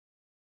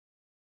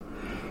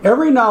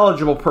Every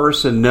knowledgeable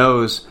person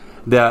knows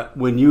that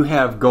when you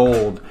have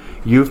gold,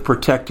 you've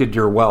protected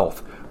your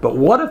wealth. But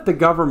what if the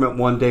government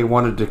one day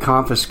wanted to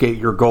confiscate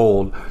your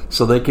gold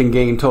so they can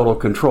gain total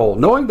control,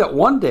 knowing that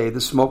one day the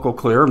smoke will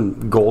clear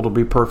and gold will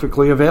be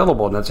perfectly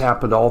available, and that's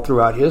happened all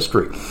throughout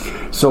history.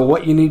 So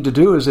what you need to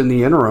do is, in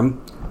the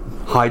interim,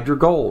 hide your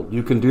gold.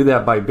 You can do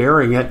that by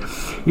burying it.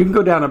 You can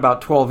go down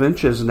about 12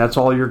 inches, and that's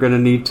all you're going to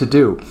need to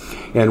do.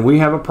 And we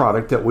have a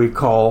product that we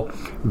call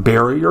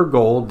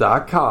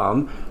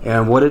buryyourgold.com,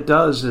 and what it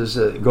does is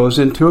it goes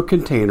into a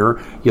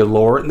container. You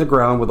lower it in the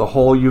ground with a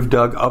hole you've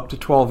dug up to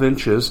 12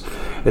 inches.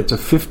 It's a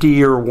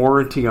 50-year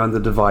warranty on the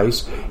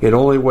device. It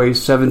only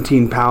weighs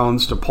 17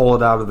 pounds to pull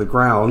it out of the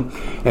ground,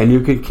 and you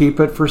can keep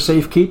it for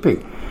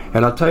safekeeping.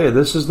 And I'll tell you,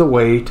 this is the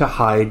way to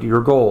hide your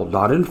gold.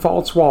 Not in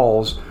false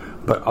walls,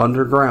 but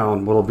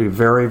underground, will be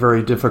very,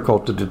 very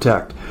difficult to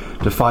detect.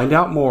 To find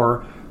out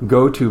more,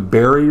 go to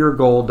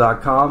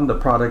buryyourgold.com. The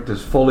product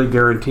is fully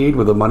guaranteed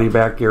with a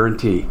money-back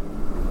guarantee.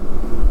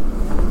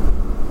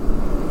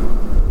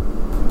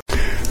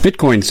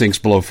 Bitcoin sinks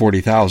below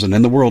 40,000,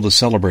 and the world is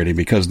celebrating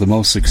because the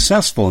most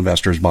successful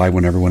investors buy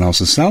when everyone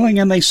else is selling,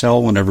 and they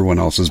sell when everyone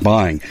else is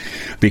buying.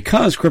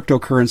 Because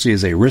cryptocurrency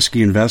is a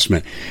risky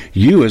investment,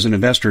 you as an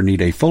investor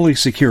need a fully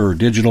secure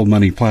digital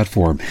money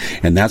platform,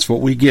 and that's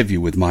what we give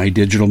you with My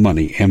Digital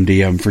Money,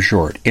 MDM for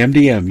short.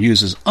 MDM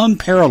uses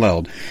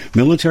unparalleled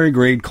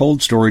military-grade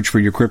cold storage for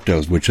your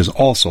cryptos, which is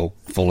also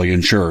fully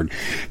insured.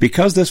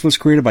 Because this was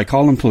created by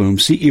Colin Plume,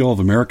 CEO of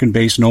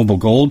American-based Noble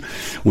Gold,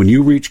 when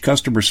you reach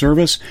customer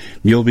service,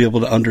 you'll be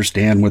able to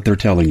understand what they're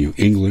telling you.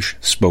 English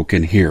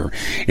spoken here.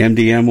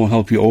 MDM will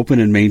help you open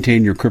and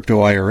maintain your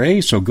crypto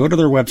IRA, so go to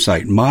their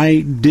website,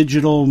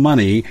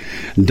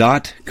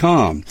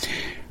 mydigitalmoney.com.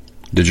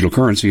 Digital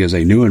currency is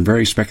a new and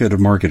very speculative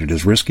market. It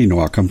is risky.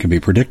 No outcome can be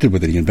predicted.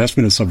 Whether the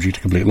investment is subject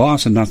to complete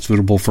loss and not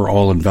suitable for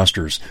all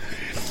investors.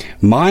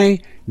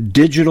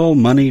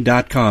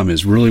 MyDigitalMoney.com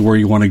is really where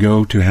you want to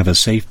go to have a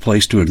safe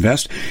place to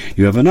invest.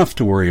 You have enough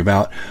to worry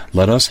about.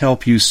 Let us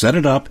help you set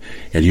it up,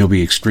 and you'll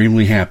be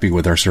extremely happy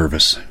with our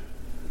service.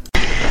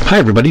 Hi,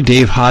 everybody.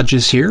 Dave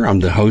Hodges here.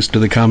 I'm the host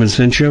of The Common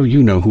Sense Show.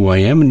 You know who I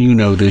am, and you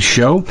know this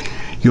show.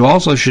 You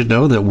also should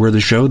know that we're the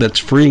show that's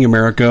freeing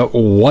America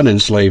one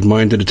enslaved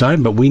mind at a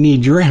time, but we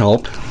need your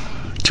help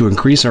to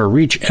increase our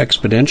reach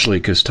exponentially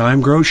because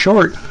time grows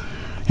short.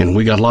 And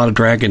we got a lot of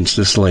dragons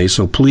to slay,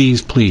 so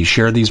please, please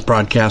share these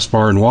broadcasts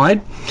far and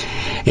wide.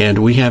 And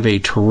we have a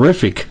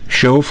terrific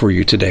show for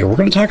you today. We're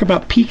going to talk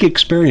about peak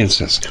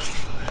experiences,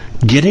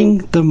 getting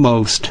the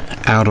most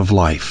out of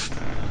life.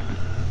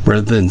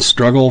 Rather than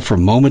struggle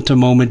from moment to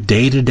moment,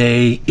 day to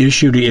day,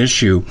 issue to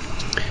issue,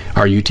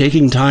 are you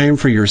taking time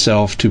for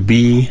yourself to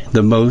be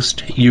the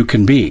most you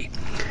can be?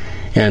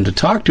 And to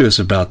talk to us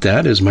about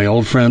that is my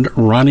old friend,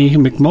 Ronnie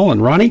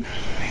McMullen. Ronnie,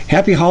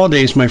 happy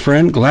holidays, my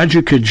friend. Glad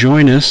you could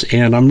join us,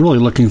 and I'm really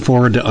looking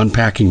forward to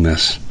unpacking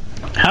this.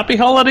 Happy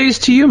holidays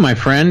to you, my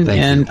friend.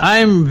 Thank you.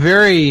 I'm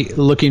very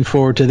looking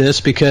forward to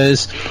this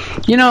because,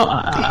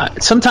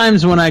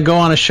 sometimes when I go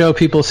on a show,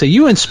 people say,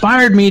 you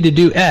inspired me to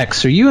do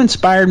X, or you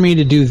inspired me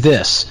to do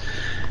this.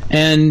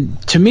 And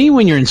to me,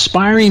 when you're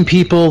inspiring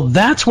people,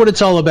 that's what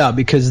it's all about,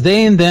 because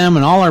they and them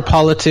and all our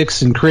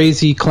politics and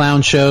crazy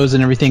clown shows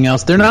and everything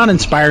else, they're not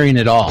inspiring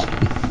at all.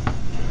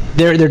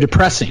 They're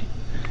depressing.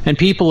 And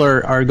people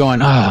are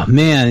going, oh,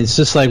 man, it's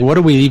just like, what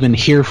are we even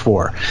here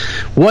for?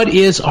 What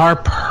is our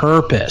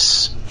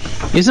purpose?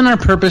 Isn't our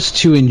purpose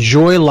to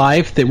enjoy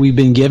life that we've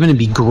been given and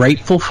be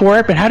grateful for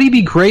it? But how do you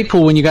be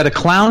grateful when you got a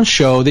clown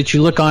show that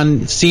you look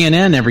on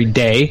CNN every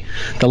day,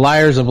 the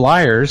Liars of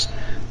Liars?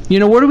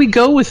 Where do we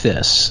go with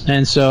this?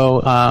 And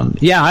so, I'm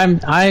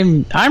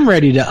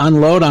ready to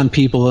unload on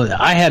people.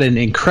 I had an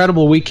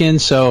incredible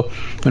weekend, so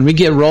when we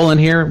get rolling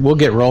here, we'll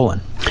get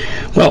rolling.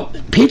 Well,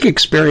 peak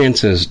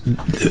experiences,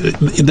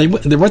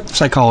 they're what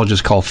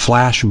psychologists call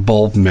flash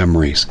bulb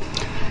memories.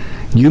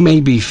 You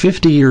may be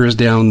 50 years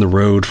down the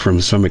road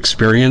from some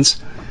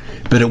experience,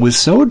 but it was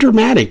so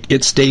dramatic,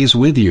 it stays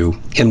with you,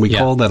 and we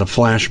call that a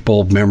flash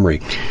bulb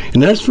memory.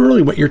 And that's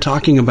really what you're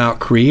talking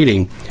about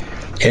creating.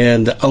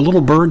 And a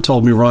little bird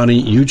told me, Ronnie,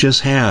 you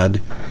just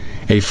had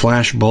a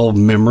flash bulb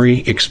memory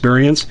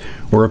experience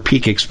or a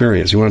peak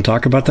experience. You want to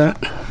talk about that?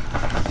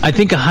 I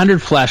think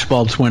 100 flash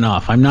bulbs went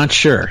off. I'm not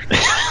sure.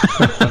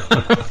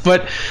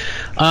 But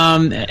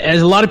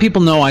as a lot of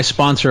people know, I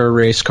sponsor a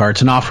race car.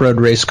 It's an off-road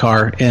race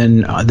car,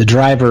 and the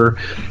driver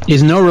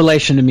is no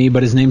relation to me,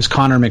 but his name's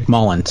Connor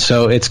McMullen.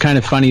 So it's kind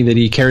of funny that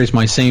he carries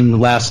my same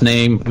last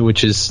name,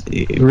 which is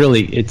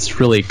it's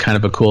really kind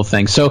of a cool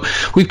thing. So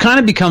we've kind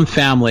of become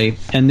family,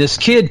 and this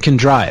kid can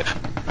drive.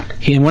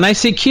 And when I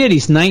say kid,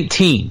 he's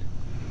 19.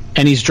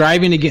 And he's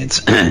driving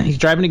against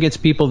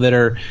people that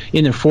are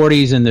in their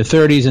 40s and their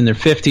 30s and their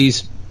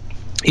 50s.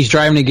 He's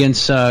driving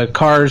against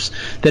cars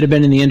that have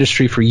been in the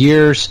industry for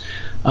years.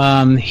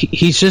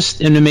 He's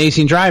just an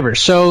amazing driver.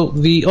 So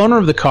the owner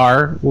of the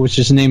car, which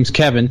his name's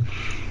Kevin,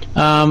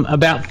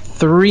 about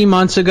 3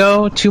 months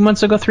ago,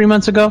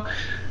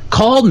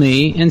 called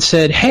me and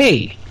said,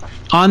 hey,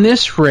 on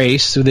this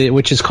race,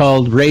 which is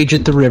called Rage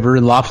at the River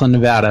in Laughlin,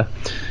 Nevada,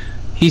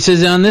 he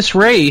says, on this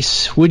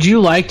race, would you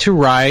like to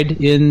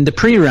ride in the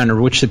pre-runner,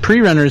 which the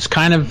pre-runner is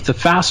kind of the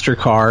faster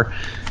car.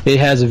 It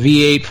has a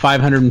V8,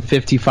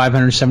 550,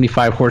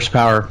 575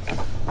 horsepower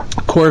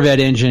Corvette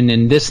engine,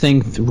 and this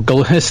thing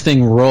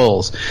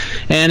rolls.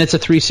 And it's a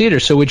 3-seater,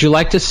 so would you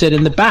like to sit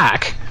in the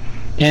back?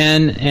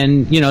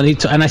 And you know,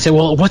 and I said,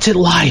 well, what's it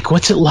like?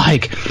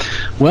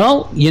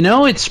 Well, you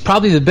know, it's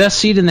probably the best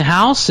seat in the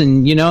house,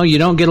 and you know, you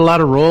don't get a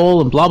lot of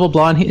roll and blah blah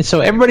blah. And so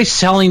everybody's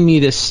selling me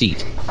this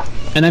seat,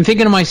 and I'm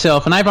thinking to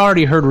myself, and I've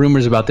already heard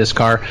rumors about this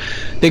car.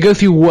 They go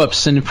through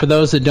whoops, and for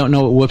those that don't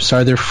know what whoops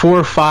are, they're 4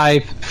 or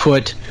 5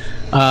 foot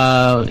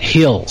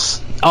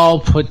hills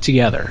all put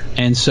together,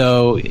 and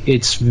so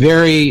it's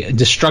very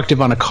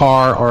destructive on a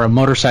car or a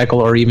motorcycle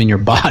or even your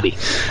body.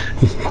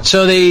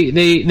 So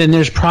then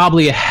there's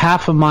probably a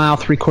half a mile,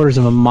 3/4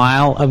 of a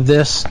mile of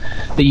this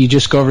that you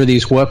just go over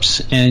these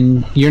whoops,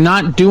 and you're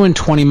not doing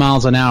 20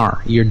 miles an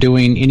hour. You're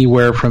doing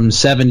anywhere from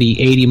 70,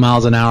 80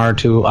 miles an hour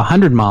to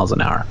 100 miles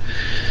an hour.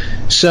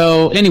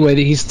 So anyway,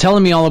 he's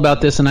telling me all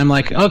about this, and I'm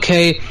like,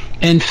 okay.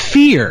 And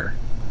fear,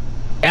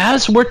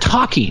 as we're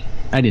talking,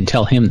 I didn't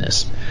tell him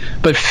this,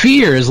 but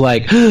fear is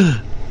like,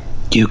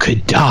 you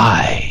could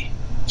die.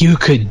 You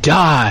could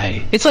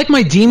die. It's like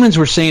my demons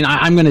were saying,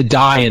 I'm going to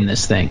die in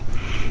this thing.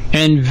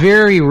 And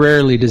very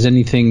rarely does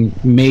anything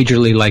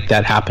majorly like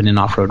that happen in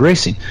off-road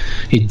racing.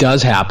 It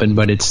does happen,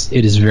 but it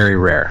is very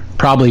rare.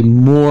 Probably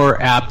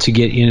more apt to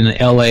get in an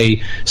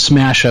LA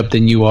smash-up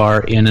than you are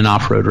in an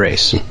off-road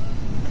race.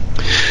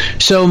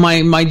 So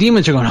my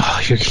demons are going,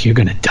 oh, you're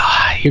going to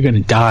die. You're going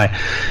to die.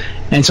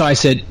 And so I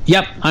said,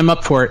 yep, I'm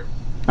up for it.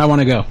 I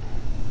want to go.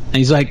 And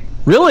he's like,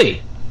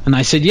 really? And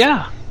I said,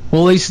 yeah.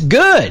 Well, he's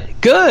good.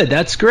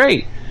 That's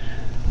great.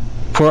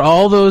 For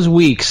all those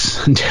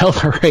weeks until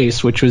the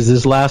race, which was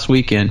this last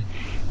weekend,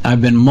 I've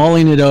been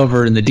mulling it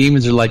over, and the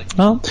demons are like,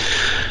 well,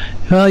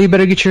 you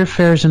better get your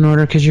affairs in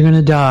order because you're going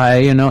to die,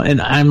 you know.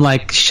 And I'm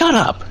like, shut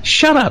up.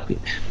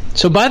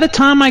 So by the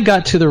time I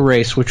got to the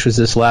race, which was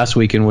this last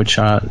weekend, which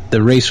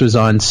the race was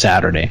on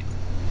Saturday,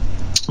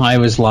 I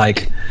was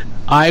like,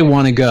 I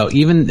want to go.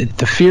 Even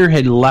the fear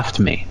had left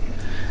me.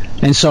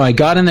 And so I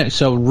got in there.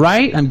 So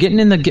I'm getting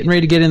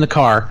ready to get in the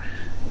car,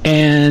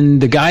 and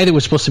the guy that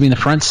was supposed to be in the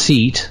front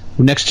seat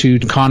next to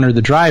Connor,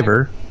 the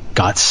driver,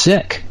 got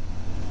sick.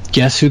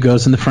 Guess who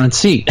goes in the front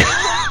seat?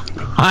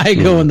 I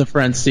go in the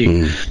front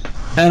seat.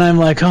 And I'm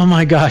like, oh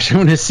my gosh, I'm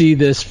going to see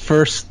this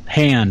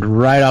firsthand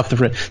right off the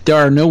front. There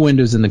are no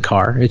windows in the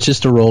car. It's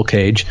just a roll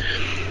cage.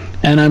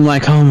 And I'm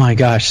like, oh my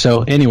gosh.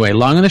 So anyway,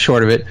 long and the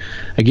short of it,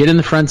 I get in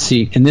the front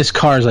seat, and this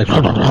car is like,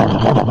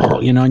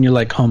 you know, and you're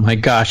like, oh my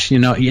gosh, you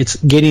know, it's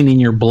getting in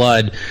your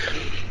blood.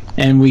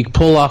 And we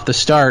pull off the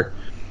start,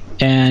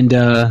 and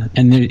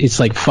it's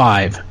like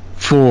 5,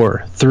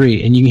 4,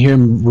 3, and you can hear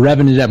him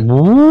revving it up.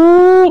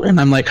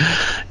 And I'm like,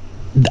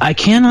 I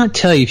cannot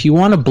tell you, if you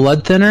want a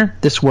blood thinner,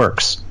 this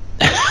works.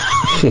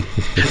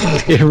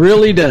 It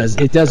really does.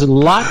 It does a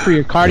lot for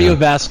your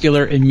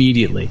cardiovascular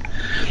immediately.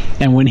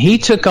 And when he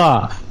took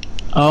off,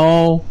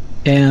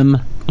 OMG.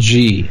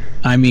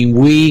 I mean,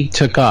 we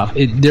took off.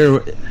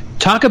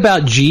 Talk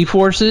about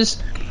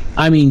G-forces.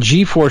 I mean,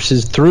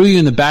 G-forces threw you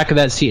in the back of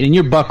that seat, and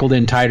you're buckled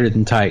in tighter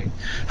than tight.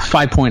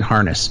 5-point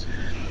harness.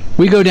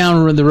 We go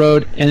down the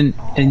road, and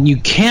you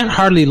can't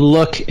hardly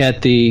look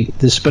at the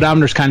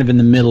speedometer's kind of in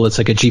the middle. It's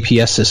like a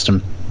GPS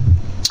system.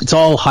 It's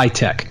all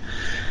high-tech.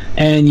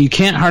 And you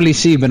can't hardly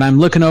see, but I'm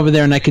looking over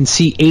there, and I can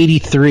see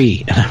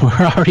 83. And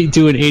we're already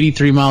doing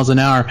 83 miles an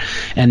hour.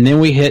 And then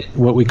we hit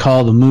what we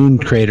call the moon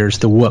craters,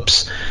 the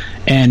whoops.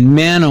 And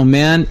man, oh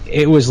man,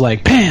 it was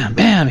like bam,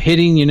 bam,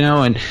 hitting, you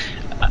know. And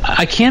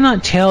I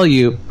cannot tell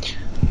you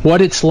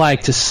what it's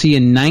like to see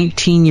a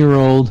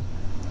 19-year-old,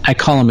 I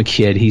call him a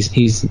kid.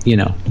 He's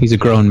a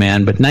grown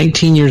man, but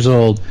 19 years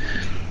old,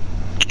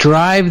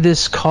 drive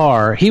this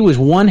car. He was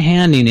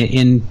one-handing it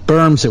in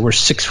berms that were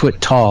 6 foot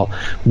tall,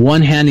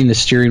 one-handing the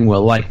steering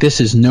wheel. Like,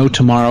 this is no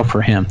tomorrow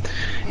for him.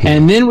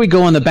 And then we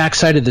go on the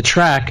backside of the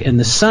track, and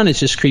the sun is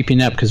just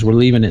creeping up because we're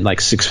leaving at like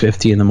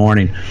 6:50 in the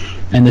morning,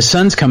 and the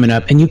sun's coming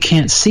up, and you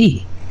can't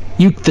see.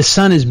 The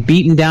sun is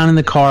beating down in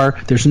the car.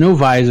 There's no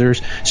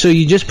visors, so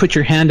you just put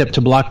your hand up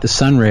to block the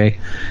sun ray,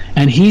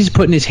 and he's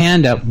putting his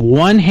hand up,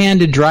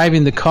 one-handed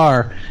driving the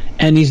car,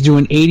 and he's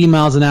doing 80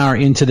 miles an hour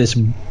into this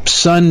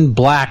sun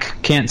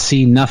black, can't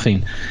see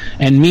nothing.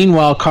 And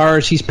meanwhile,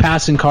 he's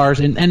passing cars.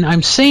 And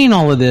I'm saying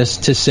all of this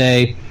to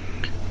say,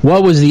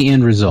 what was the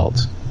end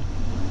result?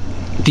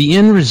 The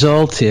end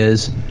result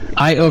is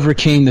I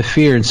overcame the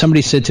fear. And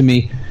somebody said to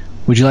me,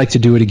 would you like to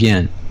do it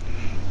again?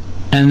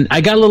 And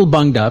I got a little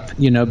bunged up,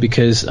 you know,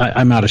 because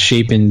I'm out of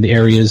shape in the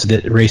areas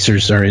that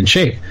racers are in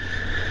shape.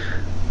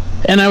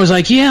 And I was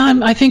like, yeah,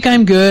 I think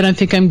I'm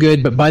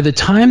good. But by the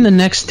time the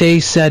next day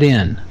set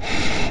in,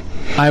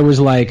 I was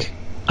like,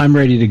 I'm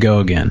ready to go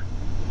again.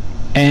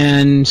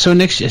 And so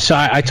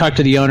I talked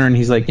to the owner, and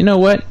he's like, you know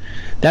what?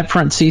 That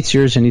front seat's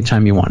yours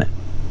anytime you want it.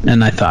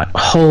 And I thought,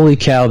 holy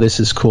cow, this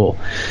is cool.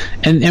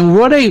 And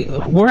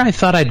where I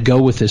thought I'd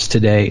go with this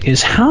today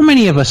is how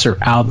many of us are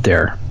out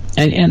there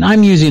and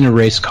I'm using a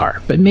race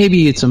car, but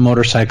maybe it's a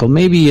motorcycle,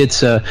 maybe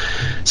it's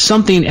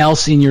something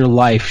else in your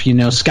life,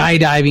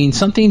 skydiving,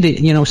 something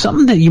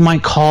that you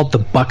might call the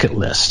bucket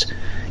list.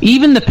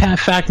 Even the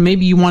fact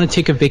maybe you want to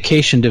take a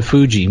vacation to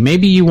Fuji,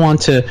 maybe you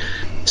want to,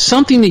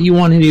 something that you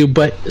want to do,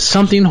 but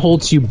something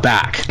holds you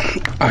back.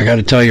 I got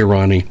to tell you,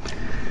 Ronnie,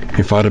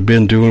 if I'd have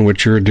been doing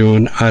what you're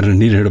doing, I'd have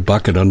needed a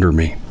bucket under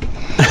me.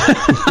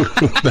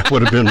 That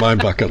would have been my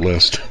bucket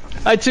list.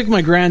 I took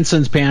my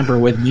grandson's Pamper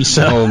with me,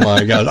 so. Oh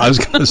my God! I was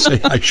going to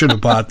say I should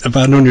have bought. If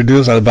I'd known you'd do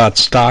this, I'd have bought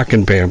stock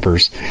and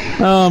Pampers.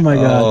 Oh my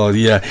God! Oh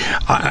yeah,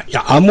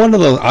 I'm one of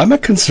those. I'm a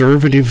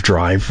conservative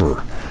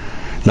driver.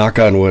 Knock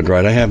on wood,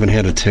 right? I haven't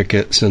had a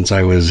ticket since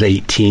I was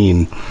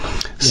 18,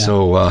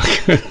 so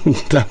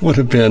that would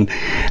have been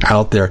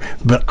out there.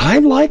 But I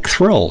like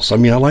thrills. I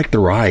mean, I like the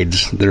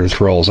rides. They're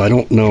thrills. I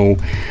don't know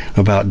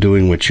about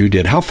doing what you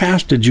did. How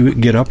fast did you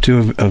get up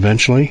to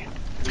eventually?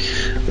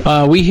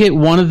 We hit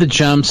one of the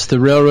jumps, the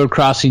railroad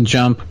crossing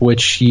jump,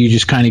 which you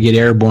just kind of get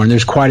airborne.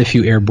 There's quite a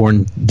few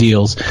airborne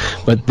deals,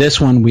 but this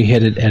one we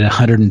hit it at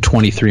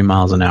 123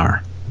 miles an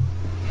hour.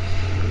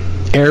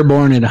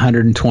 Airborne at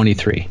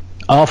 123.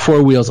 All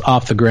four wheels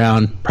off the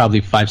ground,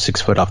 probably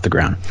 5-6 foot off the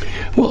ground.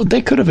 Well,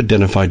 they could have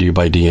identified you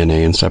by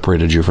DNA and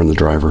separated you from the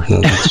driver.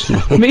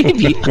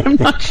 Maybe. I'm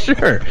not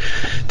sure.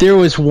 There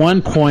was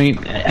one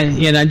point,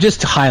 and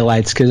just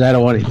highlights, because I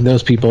don't want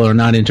those people are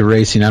not into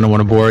racing. I don't want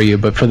to bore you,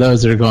 but for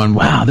those that are going,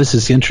 wow, this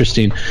is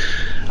interesting.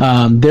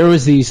 There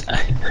was these.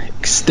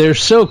 They're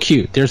so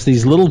cute. There's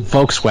these little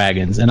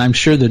Volkswagens, and I'm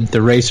sure that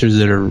the racers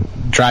that are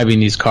driving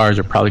these cars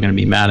are probably going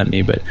to be mad at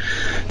me, but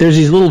there's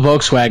these little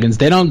Volkswagens.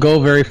 They don't go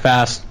very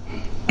fast.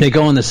 They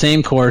go on the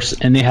same course,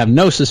 and they have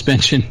no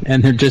suspension,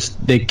 and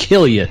they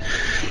kill you.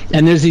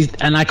 And there's these,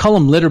 and I call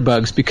them litter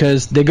bugs,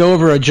 because they go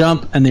over a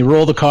jump and they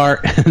roll the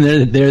car, and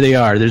there they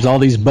are. There's all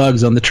these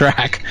bugs on the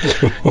track.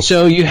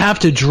 So you have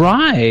to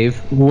drive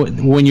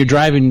when you're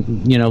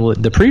driving,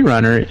 the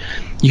pre-runner.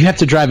 You have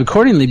to drive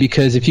accordingly,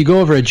 because if you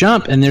go over a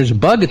jump and there's a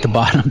bug at the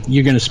bottom,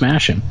 you're going to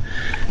smash him.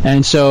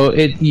 And so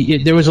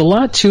there was a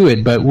lot to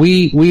it, but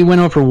we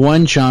went over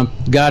one jump,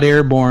 got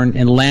airborne,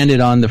 and landed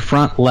on the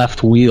front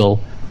left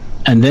wheel,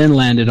 and then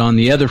landed on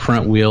the other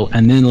front wheel,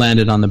 and then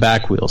landed on the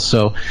back wheel.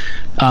 So,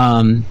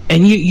 and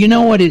you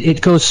know what?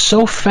 It goes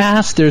so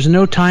fast. There's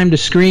no time to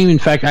scream. In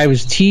fact, I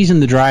was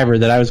teasing the driver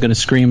that I was going to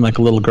scream like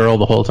a little girl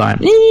the whole time.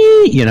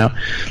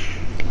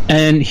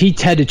 And he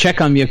had to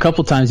check on me a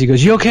couple times. He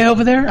goes, "You okay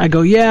over there?" I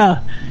go,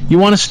 "Yeah." "You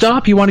want to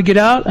stop? You want to get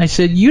out?" I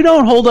said, "You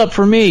don't hold up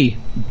for me."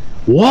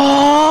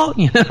 Whoa!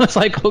 It's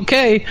like,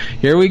 okay,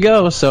 here we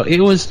go. So it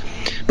was,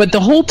 but the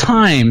whole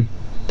time,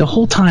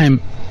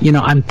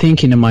 I'm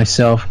thinking to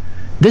myself,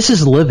 this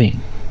is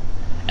living.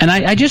 And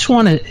I just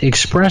want to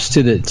express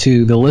to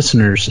the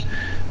listeners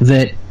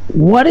that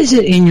what is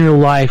it in your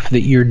life that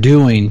you're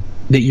doing,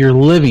 that you're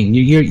living,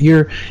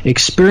 your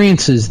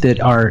experiences that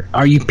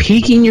are you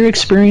peaking your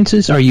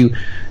experiences? Are you,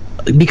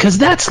 because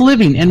that's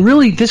living. And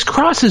really, this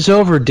crosses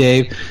over,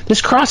 Dave,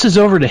 this crosses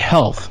over to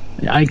health.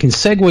 I can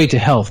segue to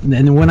health.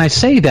 And when I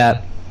say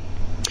that,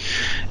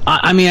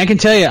 I mean, I can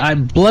tell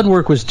you, blood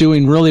work was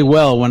doing really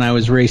well when I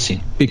was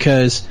racing,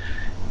 because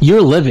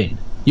you're living.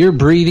 You're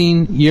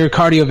breathing, you're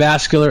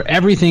cardiovascular,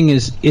 everything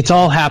it's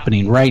all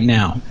happening right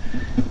now.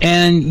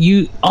 And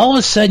you, all of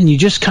a sudden, you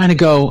just kind of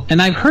go, and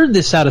I've heard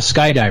this out of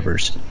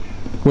skydivers,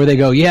 where they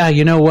go, yeah,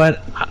 you know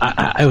what,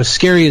 I was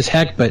scary as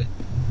heck, but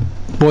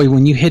boy,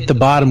 when you hit the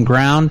bottom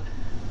ground,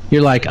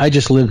 you're like, I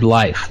just lived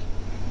life.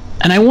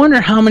 And I wonder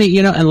how many,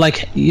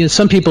 and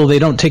some people, they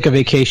don't take a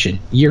vacation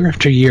year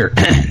after year.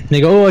 They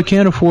go, oh, I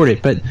can't afford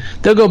it. But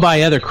they'll go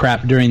buy other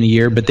crap during the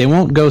year, but they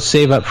won't go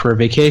save up for a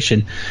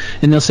vacation.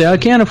 And they'll say, I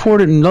can't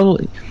afford it. And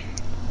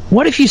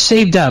what if you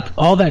saved up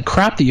all that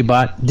crap that you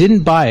bought,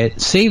 didn't buy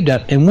it, saved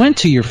up, and went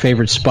to your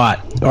favorite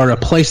spot or a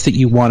place that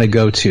you want to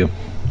go to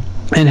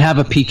and have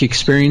a peak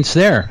experience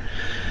there?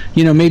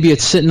 Maybe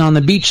it's sitting on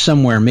the beach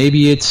somewhere.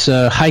 Maybe it's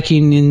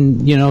hiking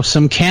in,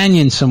 some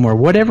canyon somewhere,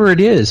 whatever it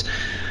is.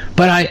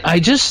 But I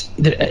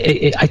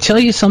tell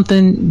you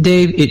something,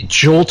 Dave, it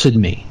jolted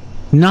me.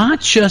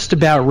 Not just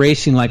about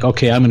racing, like,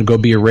 okay, I'm going to go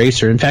be a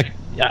racer. In fact,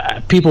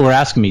 people were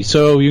asking me,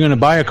 so you're going to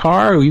buy a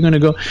car, or are you going to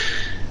go?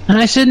 And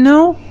I said,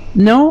 no,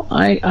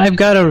 I've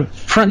got a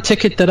front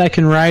ticket that I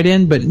can ride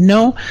in, but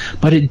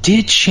it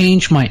did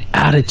change my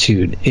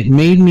attitude. It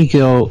made me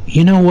go,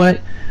 you know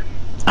what?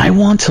 I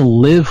want to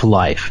live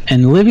life,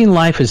 and living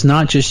life is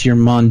not just your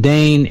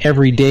mundane,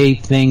 everyday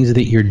things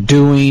that you're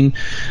doing.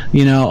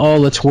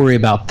 Let's worry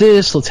about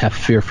this, let's have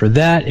fear for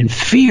that, and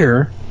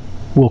fear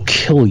will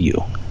kill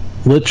you,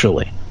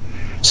 literally.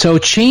 So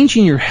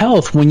changing your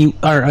health when you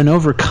are an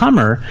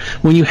overcomer,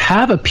 when you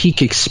have a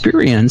peak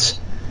experience,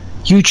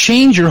 you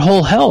change your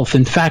whole health.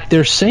 In fact,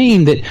 they're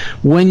saying that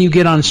when you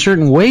get on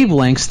certain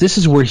wavelengths, this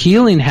is where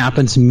healing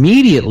happens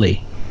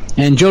immediately.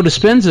 And Joe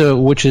Dispenza,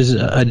 which is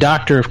a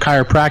doctor of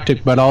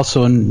chiropractic but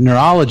also a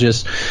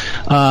neurologist,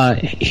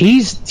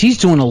 he's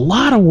doing a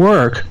lot of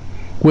work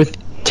with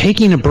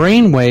taking a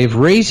brainwave,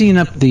 raising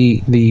up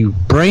the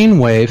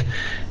brainwave,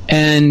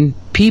 and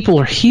people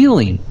are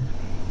healing.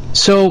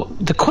 So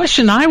the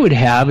question I would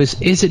have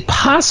is it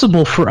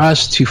possible for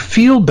us to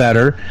feel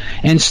better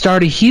and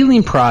start a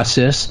healing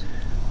process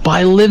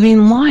by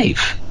living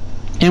life?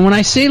 And when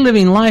I say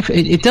living life,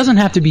 it doesn't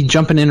have to be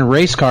jumping in a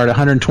race car at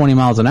 120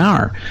 miles an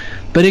hour,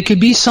 but it could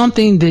be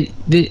something that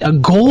a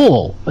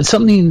goal,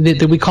 something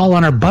that we call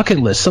on our bucket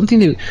list, something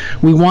that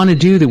we want to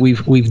do that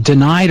we've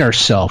denied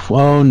ourselves.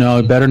 Oh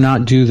no, better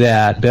not do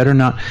that. Better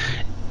not.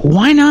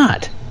 Why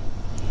not?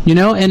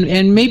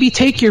 And maybe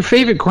take your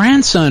favorite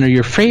grandson or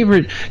your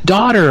favorite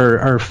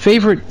daughter or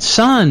favorite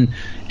son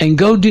and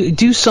go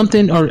do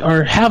something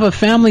or have a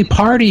family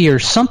party or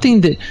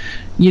something that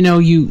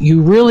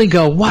you really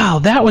go, wow,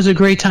 that was a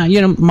great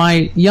time.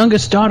 My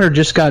youngest daughter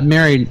just got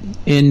married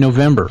in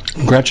November.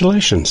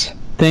 Congratulations.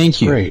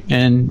 Thank you. Great.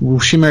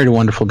 And she married a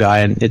wonderful guy,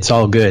 and it's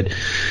all good.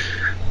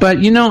 But,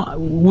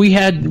 we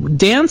had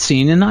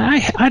dancing, and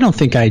I don't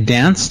think I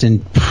danced,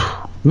 and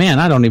man,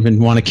 I don't even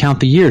want to count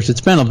the years.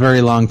 It's been a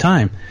very long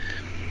time.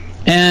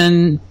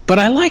 But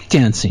I like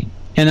dancing,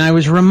 and I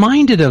was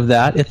reminded of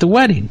that at the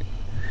wedding.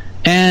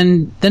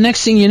 And the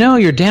next thing you know,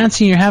 you're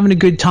dancing, you're having a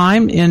good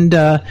time, and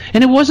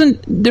it was.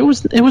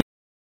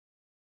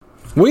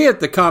 We at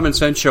the Common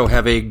Sense Show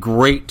have a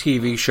great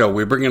TV show.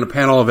 We bring in a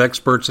panel of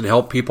experts and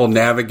help people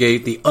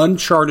navigate the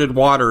uncharted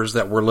waters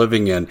that we're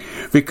living in.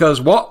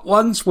 Because what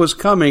once was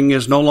coming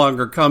is no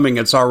longer coming.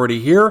 It's already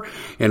here,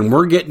 and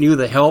we're getting you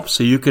the help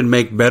so you can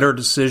make better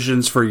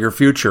decisions for your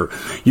future.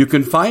 You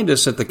can find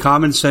us at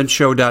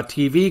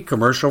thecommonsenseshow.tv,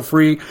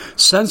 commercial-free,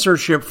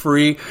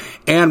 censorship-free,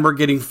 and we're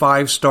getting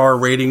 5-star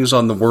ratings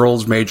on the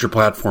world's major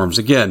platforms.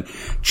 Again,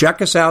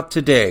 check us out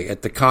today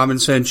at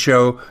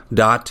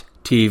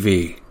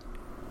thecommonsenseshow.tv.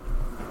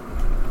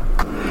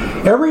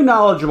 Every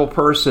knowledgeable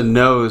person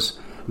knows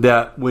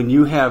that when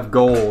you have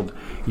gold,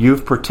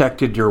 you've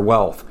protected your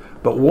wealth.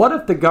 But what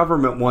if the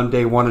government one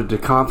day wanted to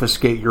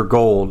confiscate your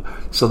gold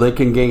so they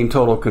can gain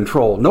total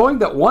control, knowing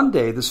that one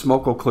day the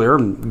smoke will clear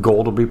and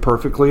gold will be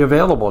perfectly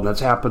available, and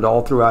that's happened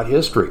all throughout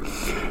history.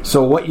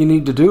 So what you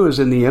need to do is,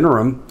 in the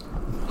interim,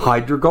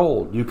 hide your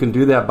gold. You can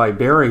do that by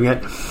burying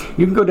it.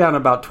 You can go down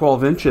about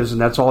 12 inches, and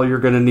that's all you're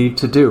going to need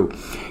to do.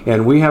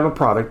 And we have a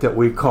product that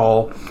we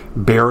call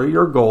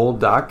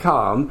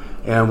buryyourgold.com,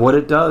 and what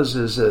it does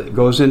is it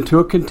goes into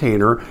a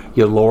container.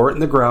 You lower it in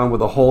the ground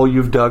with a hole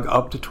you've dug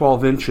up to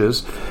 12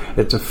 inches.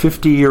 It's a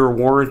 50-year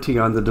warranty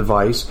on the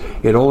device.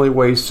 It only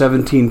weighs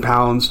 17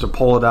 pounds to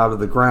pull it out of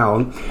the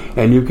ground,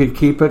 and you can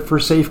keep it for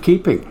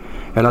safekeeping.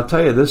 And I'll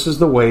tell you, this is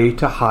the way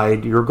to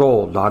hide your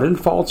gold, not in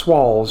false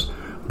walls,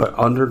 but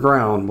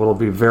underground. Will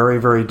be very,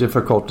 very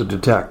difficult to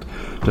detect.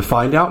 To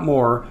find out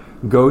more,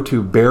 go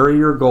to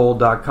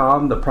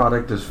buryyourgold.com. The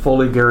product is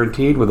fully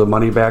guaranteed with a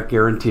money-back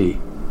guarantee.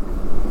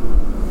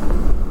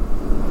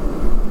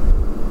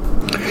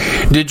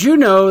 Did you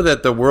know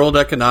that the World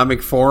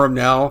Economic Forum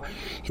now,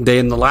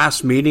 in the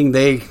last meeting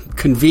they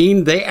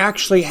convened, they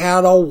actually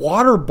had a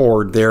water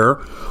board there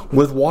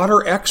with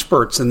water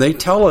experts, and they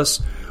tell us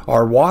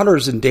our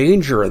water's in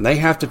danger and they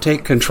have to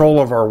take control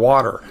of our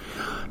water.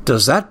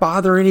 Does that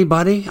bother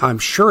anybody? I'm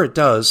sure it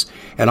does.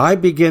 And I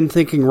begin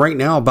thinking right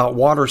now about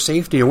water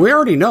safety. And we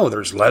already know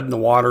there's lead in the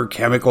water,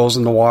 chemicals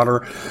in the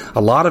water.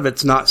 A lot of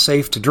it's not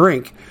safe to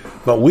drink.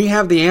 But we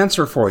have the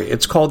answer for you.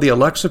 It's called the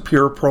Alexa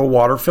Pure Pro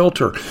Water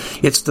Filter.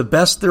 It's the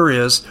best there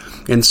is,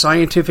 and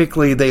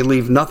scientifically they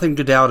leave nothing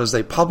to doubt as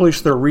they publish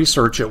their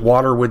research at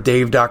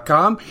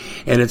waterwithdave.com,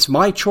 and it's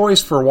my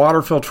choice for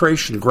water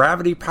filtration.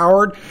 Gravity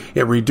powered,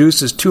 it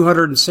reduces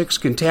 206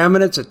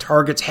 contaminants, it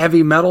targets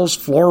heavy metals,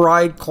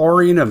 fluoride,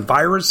 chlorine, and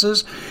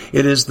viruses.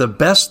 It is the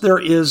best there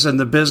is in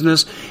the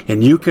business,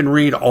 and you can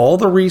read all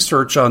the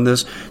research on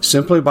this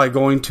simply by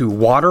going to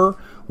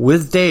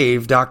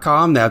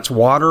waterwithdave.com. That's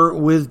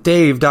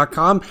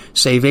waterwithdave.com.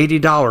 Save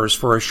 $80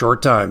 for a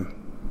short time.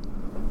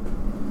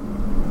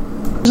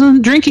 It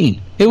wasn't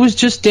drinking. It was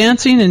just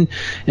dancing and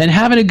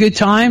having a good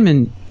time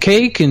and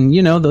cake and,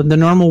 the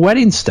normal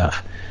wedding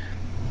stuff.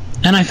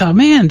 And I thought,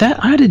 man,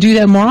 I had to do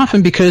that more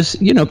often because,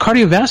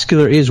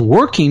 cardiovascular is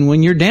working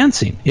when you're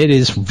dancing. It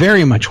is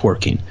very much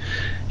working.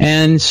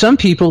 And some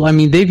people,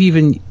 they've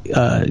even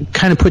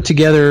kind of put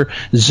together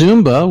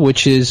Zumba,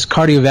 which is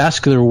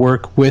cardiovascular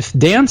work with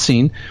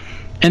dancing.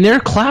 And there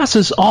are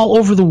classes all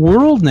over the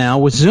world now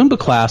with Zumba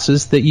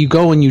classes that you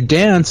go and you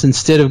dance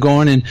instead of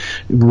going and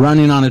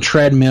running on a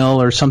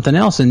treadmill or something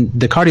else. And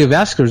the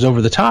cardiovascular is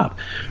over the top.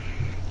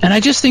 And I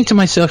just think to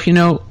myself,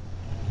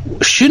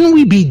 shouldn't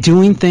we be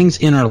doing things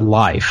in our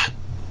life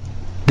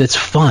that's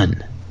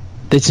fun,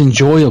 that's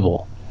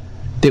enjoyable,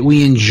 that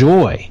we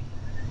enjoy?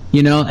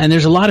 And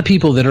there's a lot of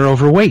people that are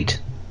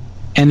overweight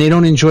and they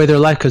don't enjoy their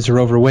life because they're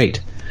overweight.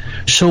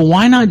 So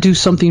why not do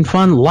something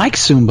fun like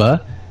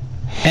Zumba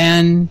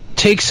and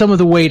take some of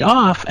the weight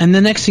off, and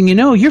the next thing you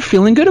know, you're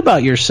feeling good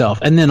about yourself.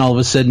 And then all of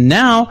a sudden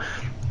now,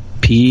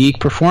 peak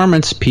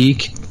performance,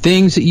 peak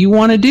things that you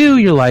want to do,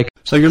 you're like,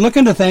 So you're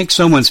looking to thank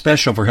someone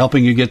special for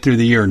helping you get through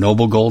the year.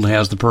 Noble Gold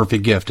has the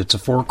perfect gift. It's a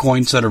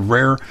 4-coin set of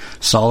rare,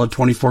 solid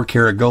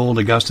 24-karat gold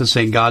Augusta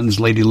St. Gaudens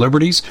Lady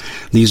Liberties.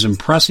 These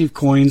impressive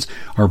coins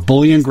are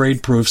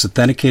bullion-grade proofs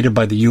authenticated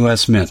by the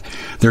U.S. Mint.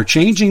 They're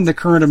changing the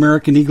current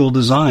American Eagle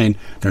design.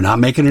 They're not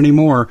making any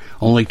more.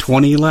 Only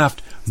 20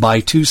 left.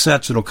 Buy 2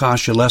 sets. It'll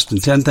cost you less than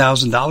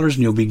 $10,000, and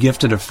you'll be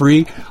gifted a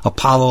free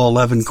Apollo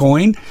 11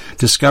 coin.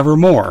 Discover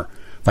more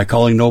by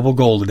calling Noble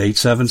Gold at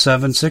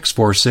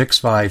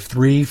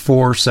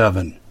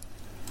 877-646-5347.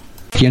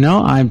 You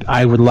know,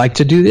 I would like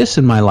to do this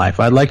in my life.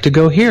 I'd like to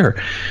go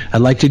here. I'd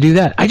like to do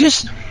that. I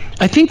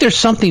think there's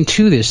something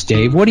to this,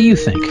 Dave. What do you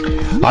think?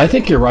 I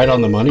think you're right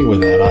on the money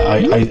with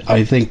that.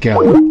 I think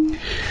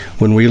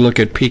when we look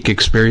at peak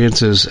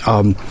experiences,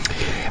 I'll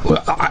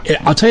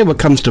tell you what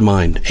comes to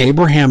mind.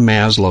 Abraham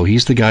Maslow,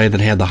 he's the guy that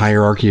had the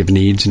hierarchy of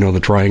needs, the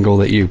triangle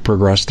that you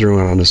progress through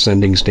on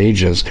ascending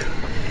stages.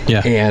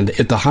 Yeah. And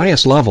at the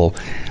highest level,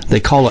 they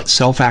call it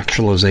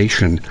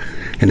self-actualization,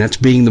 and that's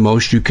being the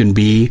most you can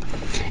be.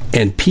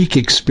 And peak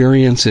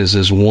experiences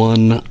is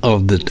one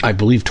of the, I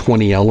believe,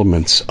 20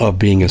 elements of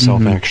being a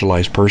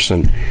self-actualized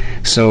person.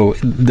 So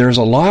there's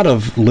a lot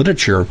of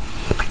literature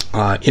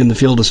in the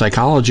field of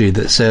psychology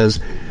that says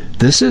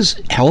this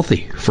is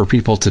healthy for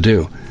people to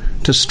do,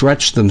 to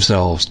stretch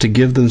themselves, to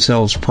give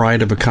themselves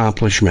pride of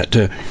accomplishment,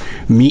 to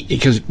meet,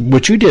 because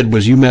what you did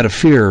was you met a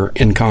fear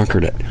and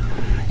conquered it.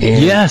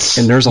 And, yes.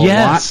 And there's a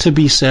lot to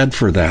be said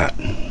for that.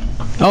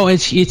 Oh,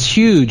 it's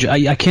huge.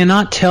 I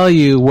cannot tell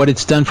you what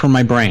it's done for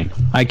my brain.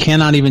 I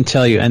cannot even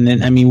tell you. And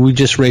then, we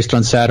just raced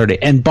on Saturday.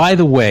 And by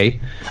the way,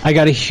 I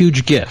got a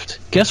huge gift.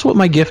 Guess what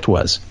my gift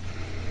was?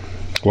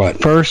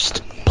 What?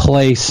 First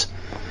place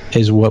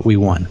is what we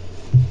won.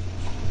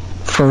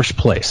 First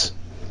place.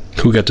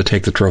 Who got to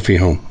take the trophy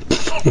home?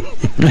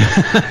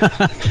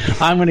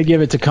 I'm going to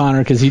give it to Connor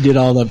because he did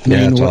all the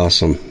main work. That's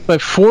awesome.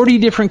 But 40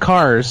 different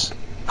cars,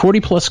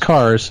 40-plus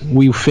cars,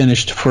 we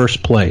finished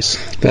first place.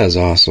 That's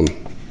awesome.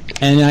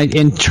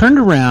 And turned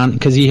around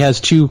because he has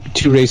two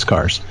race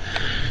cars.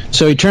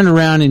 So he turned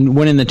around and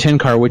went in the 10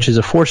 car, which is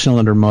a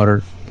 4-cylinder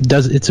motor.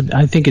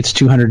 I think it's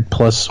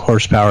 200-plus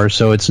horsepower,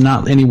 so it's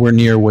not anywhere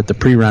near what the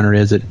pre-runner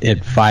is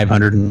at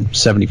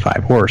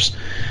 575 horse.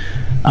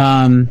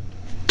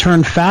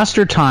 Turned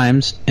faster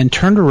times and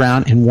turned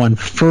around and won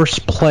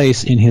first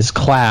place in his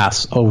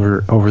class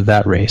over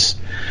that race.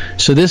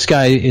 So this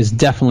guy is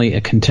definitely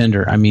a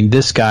contender.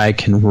 This guy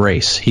can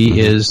race.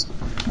 He is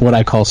what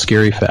I call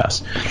scary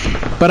fast.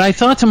 But I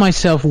thought to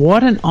myself,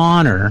 what an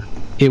honor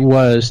it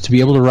was to be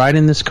able to ride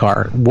in this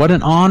car. What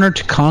an honor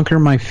to conquer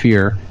my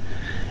fear.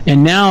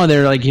 And now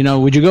they're like,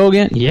 would you go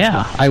again?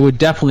 Yeah, I would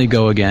definitely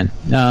go again.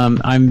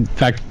 I'm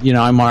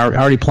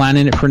already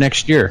planning it for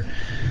next year.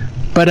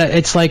 But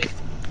it's like,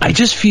 I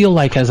just feel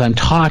like as I'm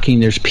talking,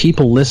 there's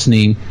people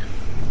listening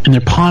and they're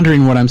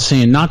pondering what I'm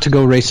saying, not to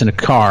go race in a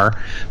car,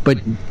 but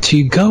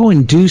to go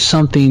and do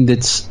something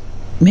that's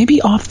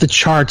maybe off the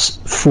charts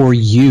for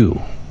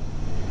you.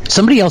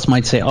 Somebody else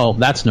might say, oh,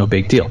 that's no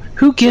big deal.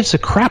 Who gives a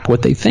crap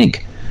what they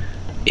think?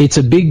 It's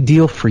a big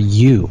deal for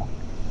you.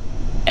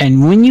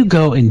 And when you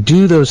go and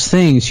do those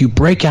things, you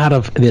break out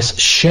of this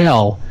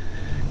shell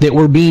that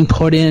we're being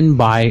put in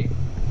by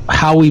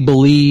how we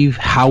believe,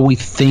 how we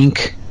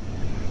think,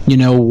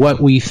 what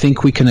we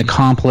think we can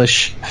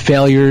accomplish,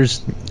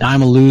 failures,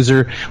 I'm a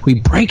loser. We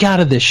break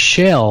out of this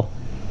shell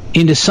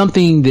into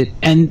something that,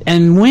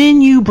 and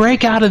when you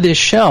break out of this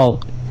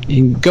shell,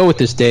 and go with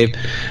this, Dave,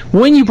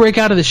 when you break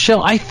out of the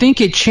shell, I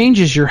think it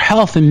changes your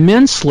health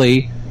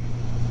immensely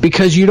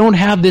because you don't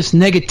have this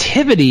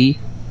negativity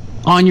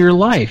on your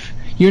life.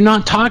 You're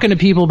not talking to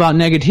people about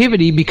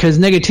negativity because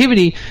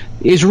negativity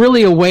is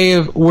really a way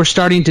of we're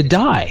starting to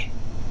die.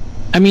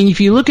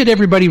 If you look at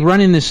everybody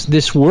running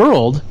this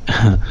world,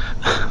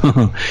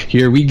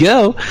 here we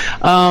go,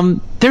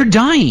 they're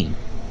dying.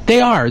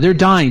 They're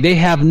dying. They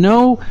have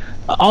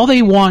all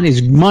they want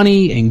is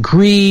money and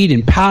greed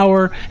and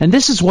power, and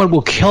this is what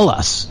will kill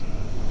us.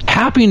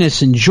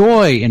 Happiness and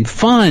joy and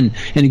fun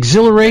and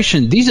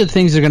exhilaration, these are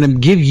things that are going to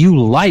give you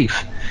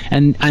life.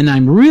 And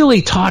I'm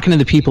really talking to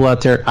the people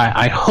out there.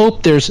 I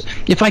hope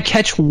if I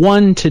catch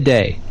one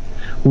today,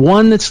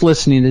 one that's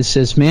listening that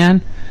says,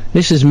 man,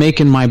 this is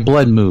making my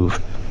blood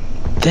move,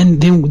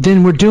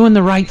 then we're doing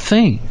the right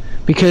thing.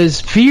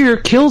 Because fear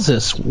kills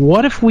us.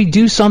 What if we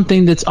do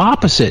something that's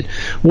opposite?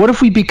 What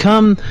if we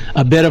become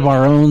a bit of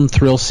our own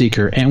thrill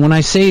seeker? And when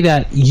I say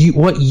that,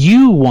 what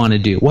you want to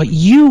do, what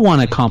you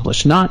want to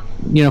accomplish, not,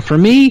 for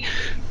me,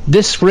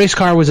 this race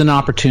car was an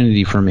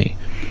opportunity for me.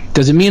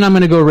 Does it mean I'm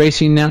going to go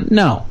racing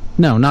now?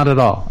 No, not at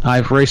all.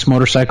 I've raced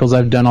motorcycles.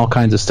 I've done all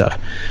kinds of stuff.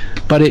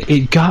 But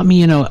it got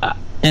me,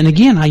 and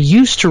again, I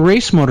used to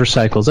race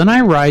motorcycles, and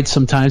I ride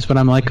sometimes, but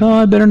I'm like,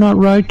 I better not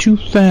ride too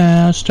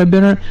fast.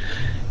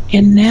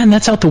 And man,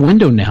 that's out the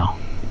window now,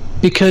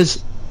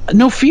 because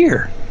no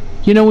fear.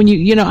 When and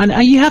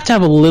you have to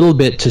have a little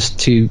bit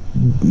to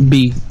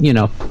be,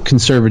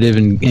 conservative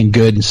and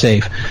good and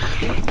safe,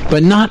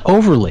 but not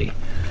overly.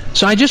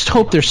 So I just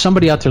hope there's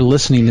somebody out there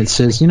listening that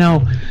says,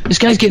 this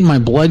guy's getting my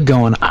blood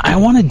going. I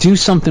want to do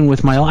something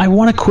with my life. I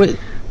want to quit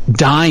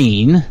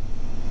dying.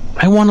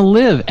 I want to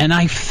live. And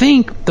I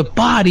think the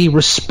body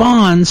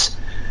responds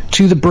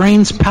to the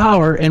brain's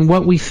power and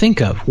what we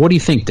think of. What do you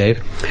think,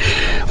 Dave?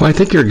 Well, I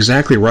think you're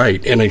exactly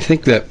right. And I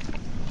think that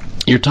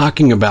you're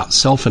talking about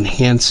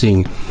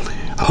self-enhancing,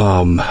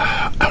 I'm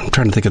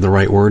trying to think of the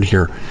right word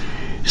here,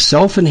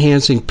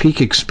 self-enhancing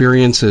peak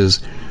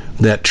experiences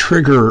that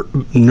trigger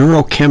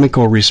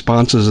neurochemical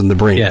responses in the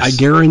brain. Yes. I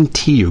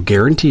guarantee you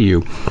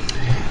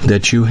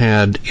that you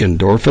had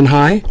endorphin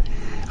high.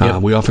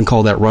 Yep. We often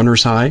call that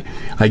runner's high.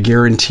 I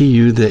guarantee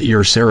you that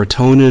your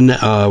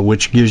serotonin,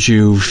 which gives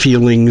you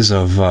feelings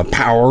of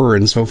power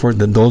and so forth,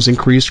 that those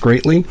increased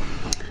greatly.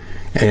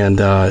 And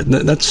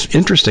that's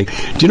interesting.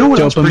 Do you know what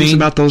else brings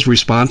about those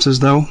responses,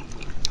 though?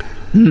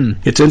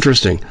 It's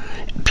interesting.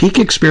 Peak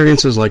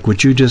experiences like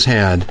what you just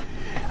had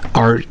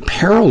are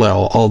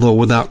parallel, although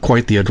without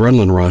quite the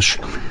adrenaline rush.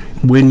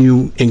 When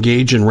you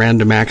engage in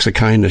random acts of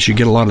kindness, you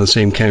get a lot of the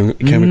same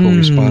chemical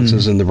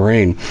responses in the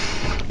brain.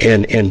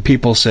 And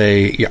people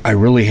say, I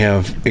really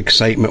have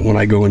excitement when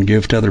I go and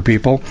give to other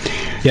people.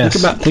 Yes.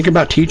 Think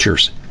about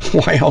teachers.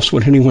 Why else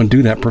would anyone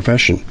do that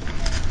profession?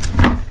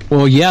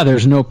 Well, yeah,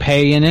 there's no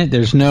pay in it.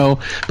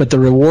 But the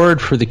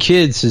reward for the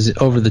kids is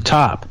over the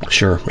top.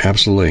 Sure,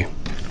 absolutely.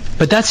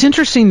 But that's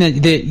interesting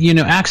that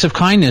acts of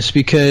kindness,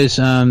 because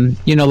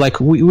like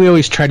we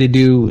always try to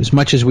do as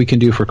much as we can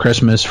do for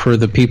Christmas for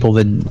the people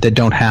that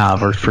don't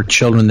have, or for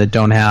children that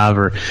don't have,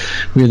 or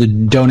we either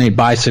donate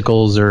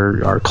bicycles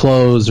or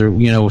clothes,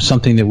 or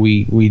something that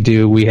we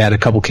do. We had a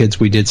couple kids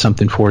we did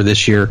something for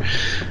this year,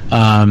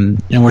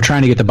 and we're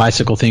trying to get the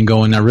bicycle thing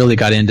going. I really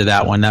got into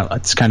that one.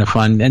 That's kind of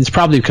fun, and it's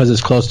probably because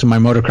it's close to my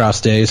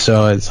motocross days.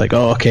 So it's like,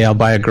 oh, okay, I'll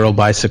buy a girl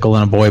bicycle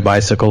and a boy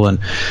bicycle,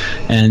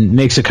 and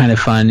makes it kind of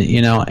fun,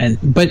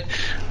 But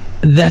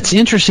that's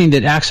interesting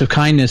that acts of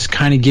kindness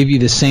kind of give you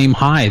the same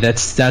high.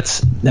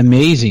 That's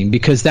amazing,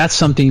 because that's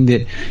something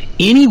that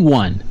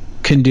anyone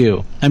can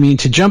do. I mean,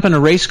 to jump in a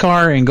race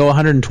car and go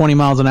 120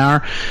 miles an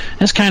hour,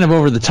 that's kind of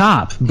over the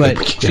top. But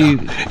but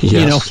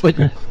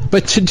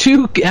to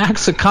do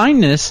acts of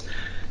kindness,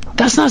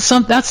 that's not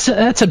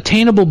that's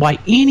obtainable by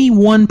any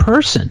one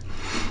person.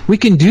 We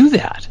can do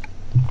that.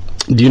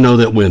 Do you know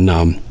that when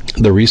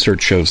the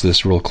research shows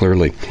this real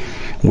clearly?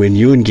 When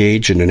you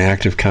engage in an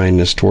act of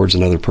kindness towards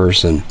another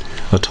person,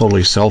 a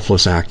totally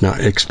selfless act, not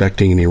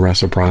expecting any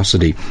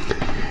reciprocity,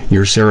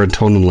 your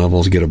serotonin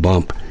levels get a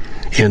bump.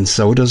 And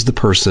so does the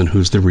person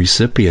who's the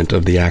recipient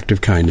of the act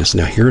of kindness.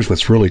 Now, here's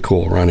what's really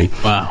cool, Ronnie.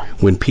 Wow.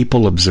 When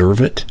people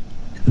observe it,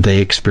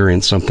 they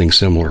experience something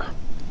similar.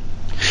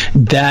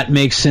 That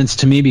makes sense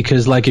to me,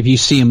 because, like, if you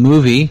see a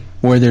movie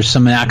where there's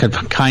some act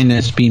of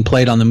kindness being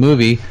played on the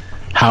movie,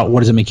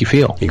 what does it make you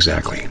feel?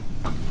 Exactly.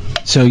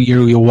 So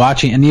you're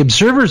watching, and the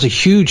observer is a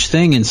huge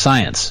thing in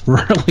science. It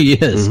really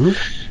is.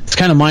 Mm-hmm. It's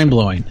kind of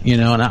mind-blowing,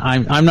 and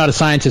I'm not a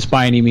scientist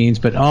by any means,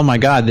 but oh my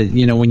God, that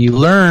when you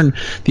learn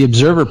the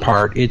observer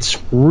part, it's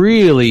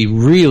really,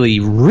 really,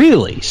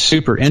 really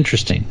super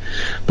interesting.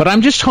 But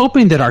I'm just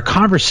hoping that our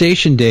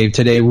conversation, Dave,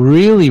 today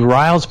really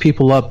riles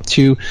people up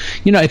to,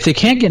 if they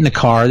can't get in the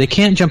car, they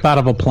can't jump out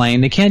of a plane,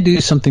 they can't do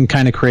something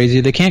kind of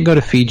crazy, they can't go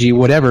to Fiji,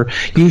 whatever,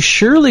 you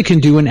surely can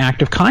do an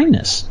act of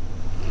kindness.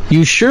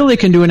 You surely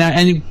can do an act.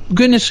 And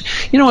goodness,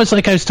 it's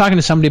like I was talking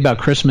to somebody about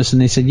Christmas,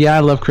 and they said, yeah,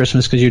 I love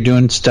Christmas because you're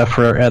doing stuff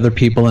for other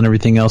people and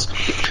everything else.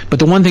 But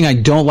the one thing I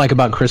don't like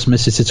about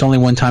Christmas is it's only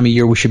one time a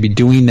year. We should be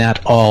doing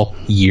that all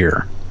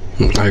year.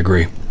 I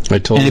agree.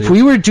 And if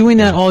we were doing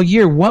that all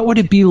year, what would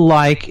it be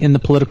like in the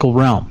political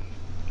realm?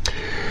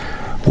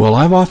 Well,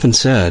 I've often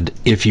said,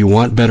 if you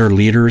want better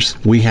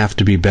leaders, we have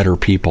to be better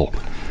people.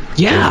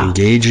 Yeah. And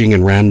engaging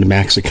in random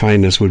acts of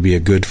kindness would be a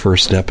good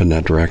first step in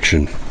that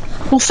direction.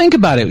 Well, think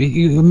about it,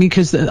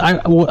 because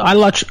I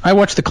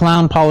watch the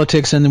clown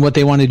politics, and what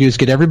they want to do is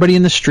get everybody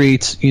in the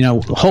streets,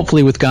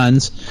 hopefully with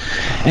guns,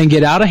 and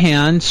get out of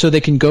hand so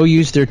they can go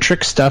use their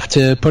trick stuff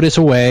to put us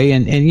away.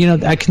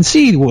 And I can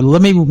see, well,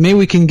 maybe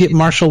we can get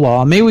martial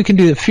law. Maybe we can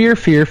do the fear,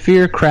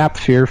 crap,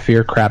 fear,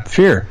 crap,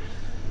 fear.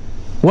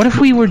 What if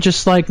we were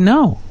just like,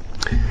 no?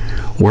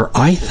 Where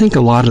I think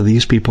a lot of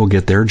these people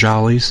get their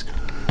jollies,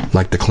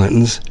 like the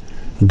Clintons,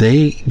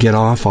 they get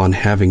off on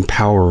having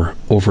power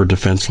over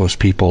defenseless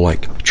people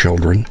like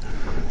children,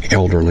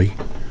 elderly.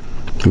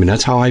 I mean,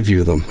 that's how I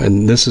view them.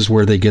 And this is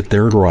where they get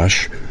their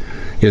rush,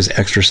 is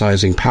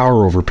exercising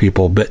power over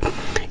people. But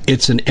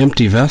it's an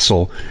empty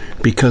vessel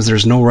because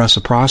there's no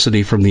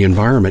reciprocity from the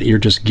environment. You're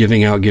just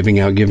giving out,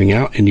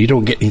 and you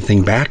don't get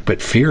anything back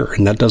but fear,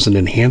 and that doesn't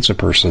enhance a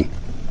person.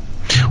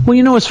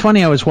 Well, it's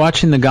funny. I was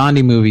watching the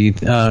Gandhi movie,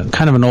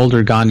 kind of an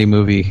older Gandhi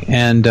movie,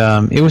 and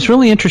it was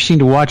really interesting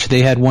to watch.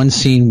 They had one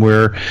scene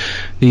where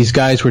these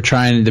guys were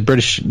the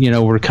British,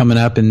 were coming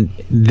up, and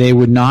they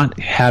would not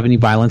have any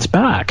violence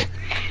back.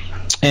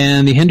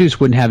 And the Hindus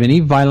wouldn't have any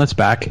violence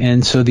back,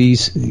 and so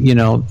these,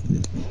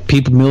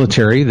 people,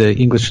 military, the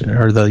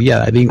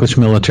English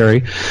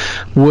military,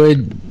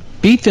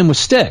 would beat them with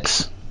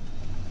sticks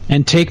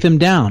and take them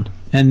down,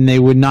 and they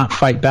would not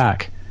fight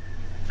back.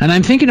 And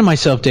I'm thinking to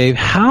myself, Dave,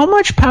 how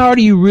much power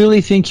do you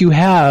really think you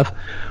have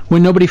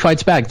when nobody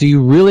fights back? Do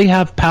you really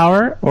have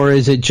power, or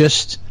is it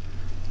just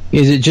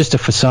a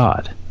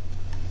facade?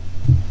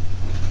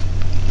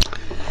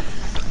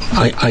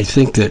 I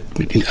think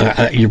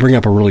that you bring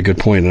up a really good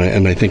point,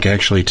 and I think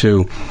actually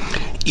too,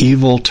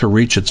 evil to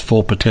reach its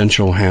full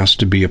potential has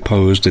to be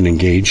opposed and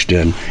engaged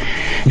in.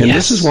 And Yes.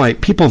 This is why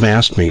people have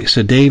asked me,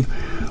 said, Dave,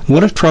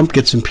 what if Trump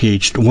gets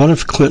impeached? What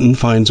if Clinton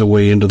finds a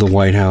way into the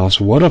White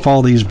House? What if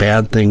all these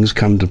bad things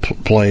come to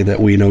play that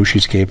we know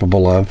she's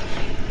capable of?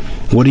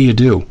 What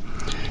do?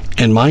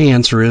 And my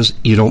answer is,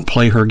 you don't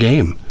play her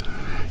game.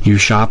 You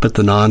shop at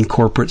the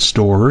non-corporate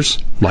stores,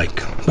 like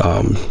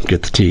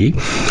get the tea,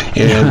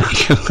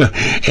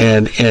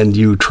 and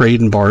you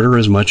trade and barter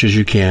as much as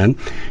you can.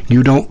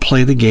 You don't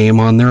play the game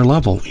on their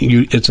level.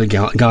 It's a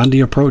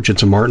Gandhi approach.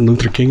 It's a Martin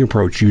Luther King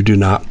approach. You do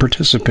not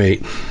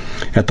participate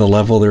at the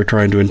level they're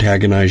trying to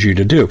antagonize you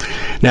to do.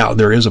 Now,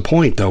 there is a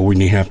point, though, when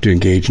you have to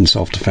engage in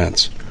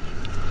self-defense.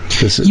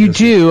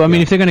 I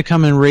mean, if they're going to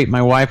come and rape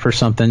my wife or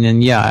something,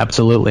 then yeah,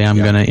 absolutely, I'm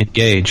going to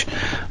engage.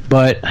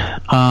 But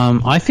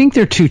I think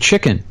they're too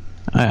chicken.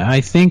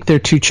 I think they're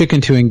too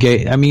chicken to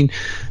engage. I mean,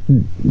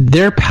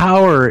 their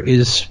power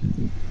is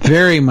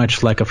very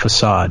much like a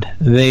facade.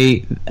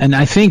 And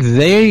I think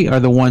they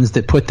are the ones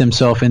that put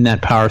themselves in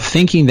that power,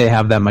 thinking they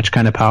have that much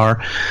kind of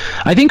power.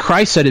 I think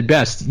Christ said it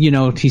best. You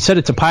know, he said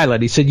it to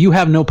Pilate. He said, "You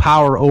have no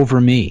power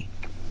over me."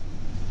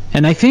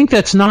 And I think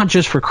that's not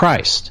just for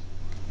Christ.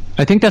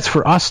 I think that's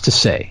for us to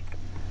say,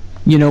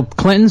 you know,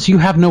 Clintons, you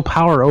have no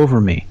power over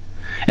me.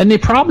 And they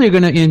probably are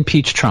going to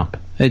impeach Trump.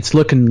 It's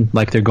looking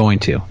like they're going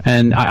to.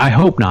 And I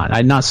hope not.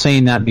 I'm not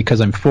saying that because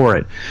I'm for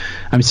it.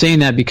 I'm saying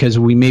that because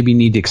we maybe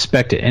need to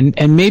expect it.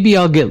 And maybe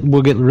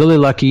we'll get really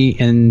lucky,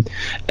 and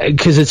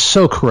because it's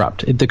so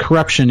corrupt. The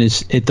corruption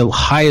is at the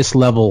highest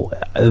level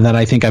that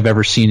I think I've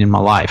ever seen in my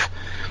life.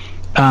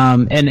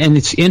 And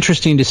it's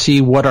interesting to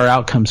see what our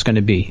outcome's going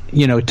to be.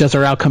 You know, does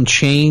our outcome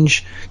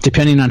change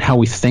depending on how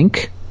we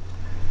think?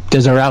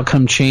 Does our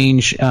outcome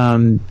change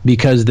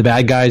because the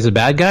bad guy is a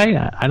bad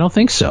guy? I don't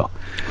think so.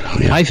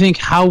 Yeah. I think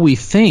how we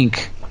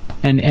think,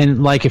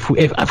 and like if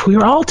we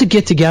were all to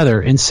get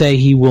together and say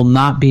he will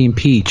not be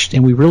impeached,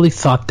 and we really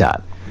thought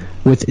that,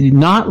 with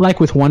not like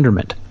with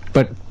wonderment,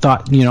 but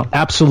thought, you know,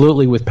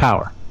 absolutely with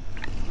power,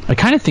 I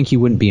kind of think he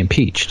wouldn't be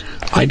impeached.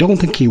 I don't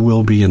think he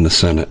will be in the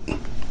Senate,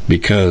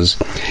 because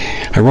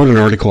I wrote an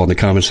article on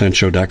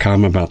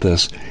thecommonsenseshow.com about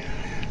this.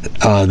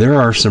 There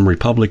are some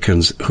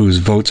Republicans whose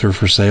votes are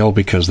for sale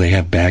because they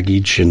have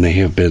baggage and they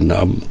have been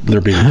they're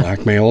being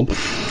blackmailed,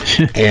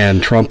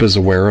 and Trump is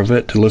aware of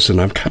it. Listen,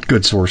 I've got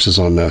good sources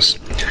on this,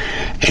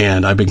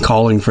 and I've been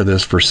calling for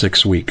this for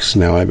 6 weeks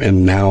now,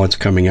 and now it's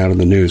coming out in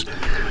the news.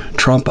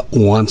 Trump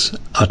wants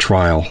a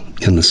trial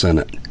in the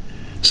Senate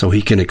so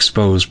he can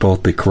expose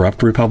both the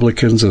corrupt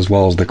Republicans as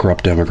well as the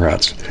corrupt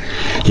Democrats.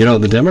 You know,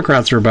 the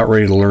Democrats are about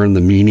ready to learn the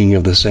meaning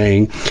of the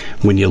saying,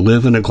 when you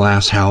live in a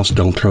glass house,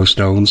 don't throw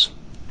stones.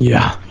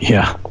 Yeah.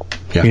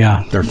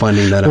 They're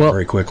finding that out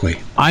very quickly.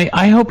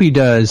 I hope he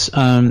does.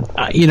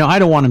 You know, I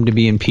don't want him to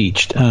be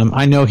impeached.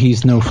 I know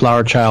he's no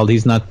flower child.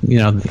 He's not, you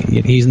know,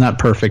 he's not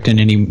perfect in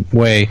any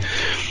way,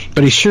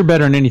 but he's sure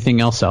better than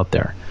anything else out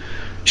there.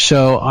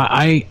 So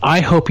I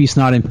hope he's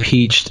not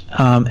impeached,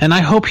 and I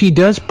hope he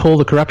does pull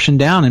the corruption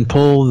down and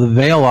pull the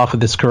veil off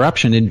of this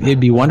corruption. It'd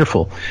be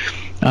wonderful.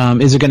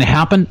 Is it going to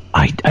happen?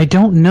 I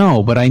don't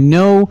know, but I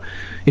know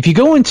if you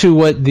go into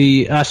what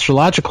the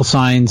astrological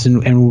signs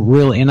and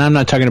really, and I'm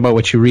not talking about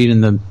what you read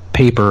in the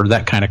paper,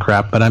 that kind of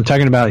crap, but I'm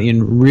talking about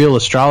in real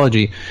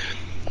astrology,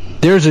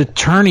 there's a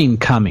turning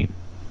coming,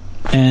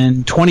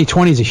 and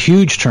 2020 is a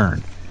huge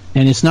turn,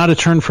 and it's not a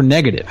turn for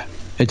negative.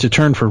 It's a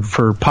turn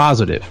for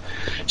positive.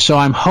 So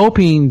I'm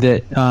hoping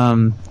that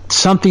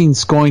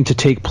something's going to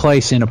take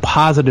place in a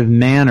positive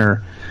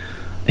manner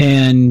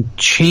and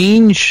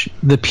change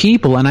the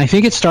people. And I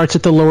think it starts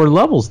at the lower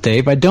levels,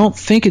 Dave. I don't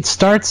think it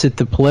starts at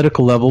the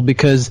political level,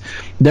 because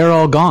they're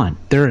all gone.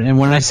 And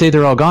when I say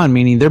they're all gone,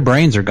 meaning their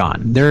brains are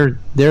gone.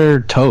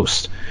 They're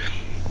toast.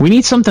 We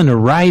need something to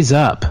rise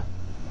up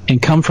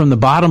and come from the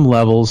bottom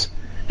levels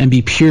and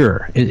be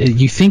pure.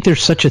 You think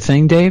there's such a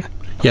thing, Dave?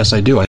 Yes,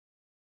 I do.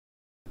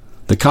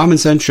 The Common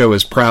Sense Show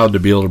is proud to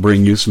be able to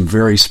bring you some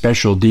very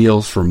special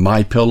deals from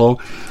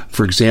MyPillow.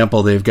 For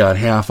example, they've got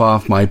half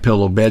off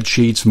MyPillow bed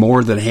sheets,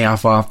 more than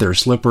half off their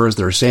slippers,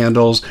 their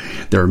sandals,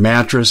 their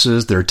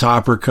mattresses, their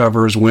topper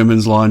covers,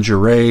 women's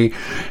lingerie.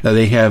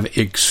 They have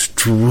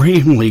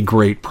extremely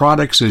great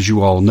products, as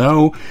you all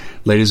know.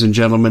 Ladies and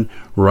gentlemen,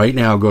 right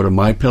now go to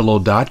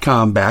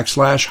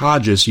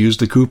mypillow.com/Hodges. Use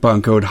the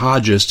coupon code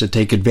Hodges to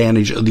take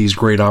advantage of these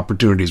great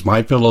opportunities.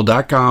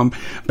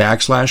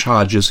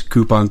 mypillow.com/Hodges,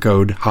 coupon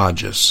code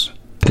Hodges.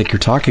 I think you're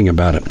talking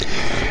about it.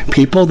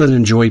 People that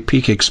enjoy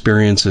peak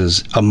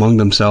experiences among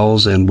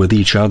themselves and with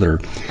each other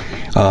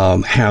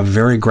have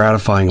very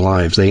gratifying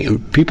lives.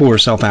 People who are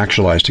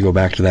self-actualized, to go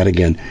back to that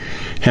again,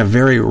 have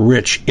very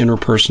rich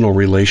interpersonal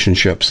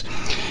relationships.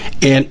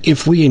 And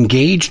if we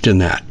engaged in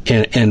that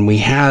and we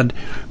had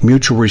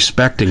mutual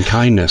respect and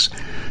kindness,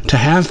 to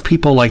have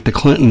people like the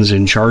Clintons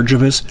in charge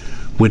of us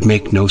would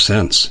make no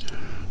sense.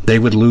 They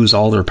would lose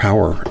all their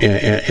power.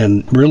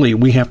 And really,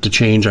 we have to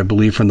change, I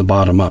believe, from the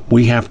bottom up.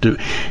 We have to,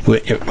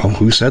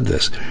 who said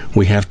this?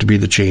 We have to be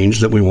the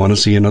change that we want to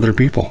see in other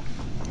people.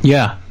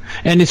 Yeah.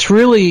 And it's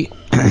really,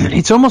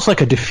 it's almost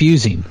like a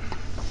diffusing,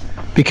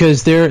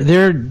 because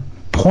they're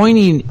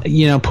pointing,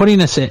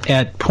 putting us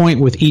at point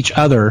with each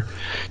other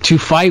to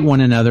fight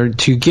one another,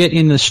 to get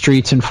in the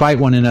streets and fight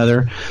one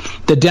another.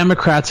 The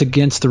Democrats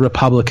against the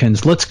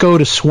Republicans. Let's go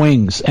to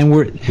swings, and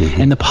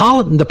and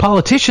the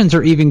politicians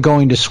are even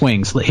going to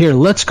swings. Here,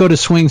 let's go to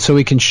swings so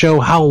we can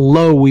show how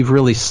low we've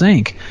really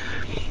sunk.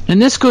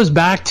 And this goes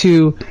back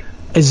to: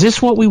 is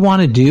this what we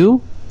want to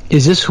do?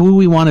 Is this who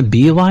we want to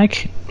be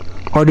like?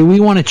 Or do we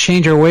want to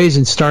change our ways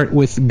and start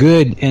with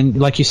good and,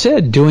 like you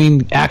said,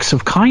 doing acts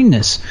of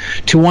kindness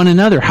to one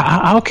another?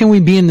 How can we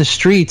be in the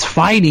streets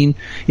fighting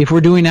if we're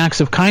doing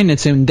acts of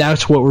kindness and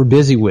that's what we're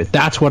busy with?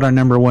 That's what our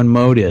number one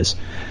mode is.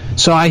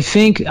 So I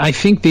think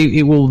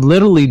it will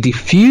literally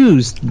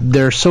diffuse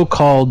their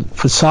so-called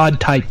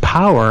facade-type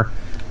power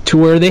to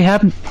where they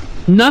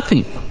have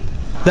nothing.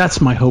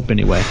 That's my hope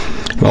anyway.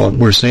 Well,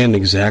 we're saying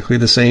exactly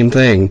the same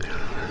thing.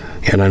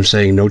 And I'm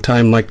saying no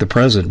time like the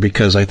present,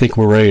 because I think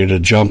we're ready to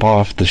jump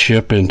off the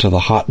ship into the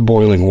hot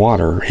boiling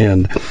water.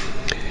 And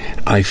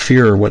I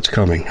fear what's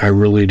coming. I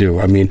really do.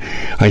 I mean,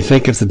 I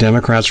think if the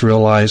Democrats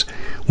realize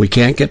we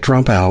can't get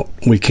Trump out,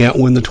 we can't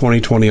win the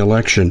 2020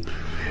 election,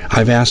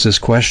 I've asked this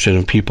question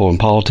of people in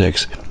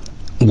politics: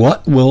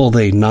 what will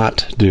they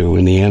not do?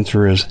 And the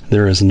answer is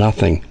there is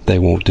nothing they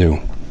won't do.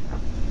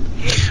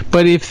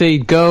 But if they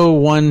go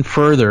one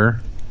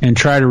further and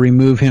try to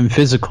remove him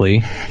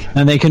physically,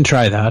 and they can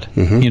try that,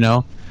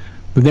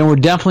 but then we're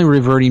definitely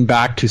reverting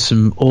back to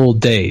some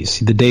old days,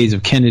 the days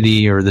of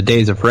Kennedy or the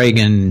days of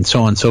Reagan and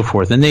so on and so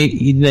forth. And they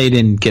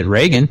didn't get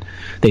Reagan.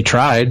 They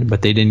tried,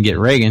 but they didn't get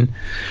Reagan.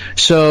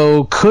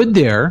 So could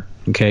there,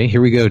 okay,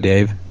 here we go,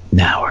 Dave.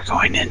 Now we're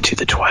going into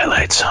the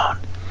Twilight Zone.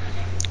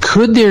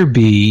 Could there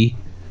be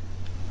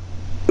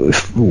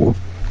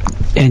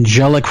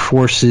angelic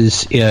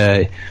forces,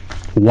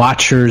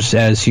 watchers,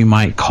 as you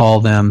might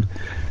call them,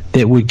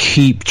 that would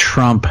keep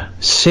Trump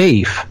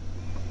safe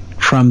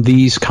from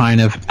these kind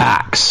of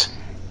acts,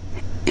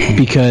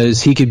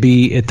 because he could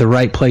be at the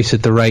right place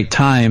at the right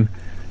time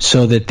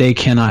so that they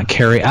cannot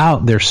carry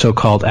out their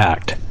so-called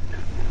act?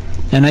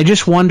 And I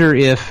just wonder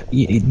if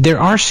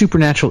there are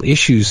supernatural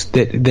issues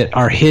that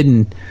are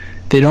hidden,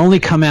 that only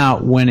come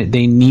out when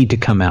they need to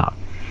come out.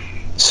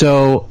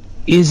 So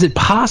is it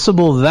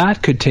possible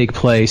that could take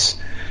place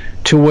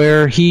to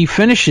where he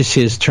finishes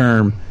his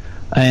term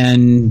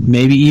and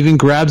maybe even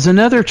grabs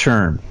another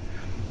term?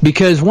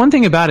 Because one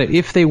thing about it,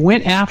 if they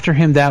went after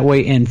him that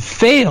way and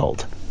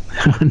failed,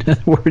 in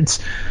other words,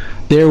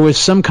 there was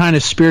some kind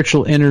of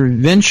spiritual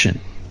intervention,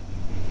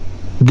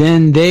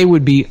 then they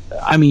would be,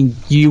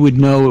 you would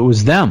know it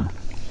was them.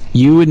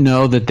 You would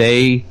know that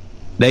they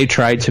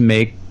tried to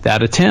make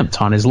that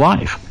attempt on his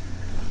life.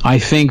 I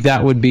think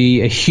that would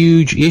be a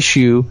huge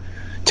issue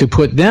to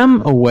put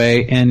them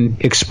away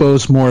and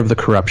expose more of the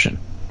corruption.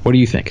 What do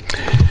you think?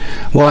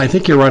 Well, I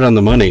think you're right on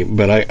the money,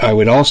 but I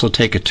would also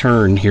take a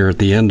turn here at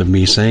the end of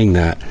me saying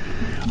that,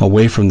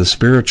 away from the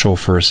spiritual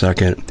for a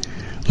second.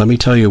 Let me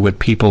tell you what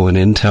people in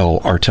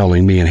Intel are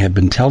telling me, and have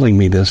been telling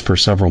me this for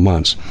several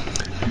months.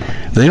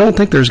 They don't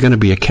think there's going to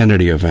be a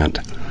Kennedy event.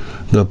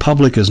 The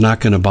public is not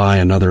going to buy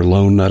another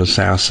lone nut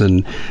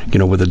assassin,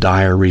 with a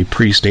diary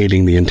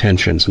pre-stating the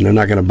intentions, and they're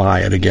not going to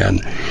buy it again.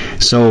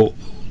 So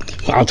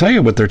I'll tell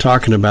you what they're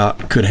talking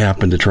about could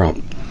happen to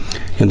Trump.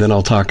 And then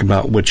I'll talk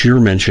about what you're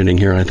mentioning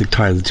here, and I think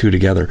tie the two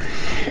together.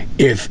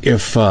 If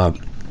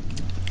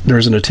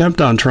there's an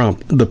attempt on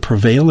Trump, the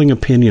prevailing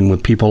opinion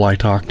with people I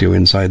talk to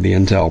inside the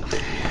Intel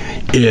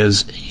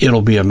is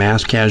it'll be a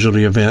mass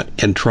casualty event,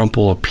 and Trump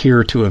will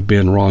appear to have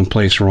been wrong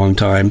place, wrong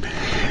time,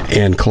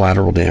 and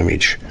collateral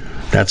damage.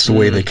 That's the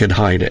way they could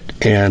hide it.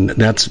 And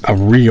that's a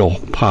real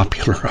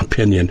popular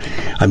opinion.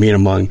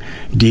 Among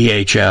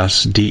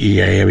DHS,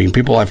 DEA,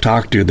 people I've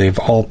talked to, they've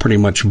all pretty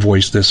much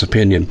voiced this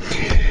opinion.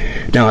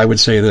 Now, I would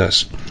say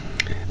this.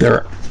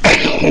 There are,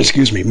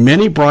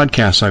 many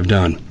broadcasts I've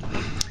done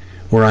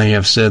where I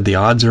have said the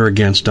odds are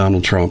against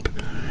Donald Trump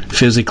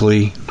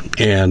physically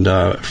and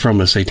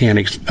from a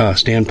satanic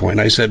standpoint.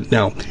 I said,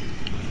 now,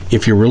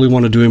 if you really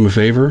want to do him a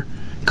favor,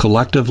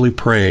 collectively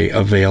pray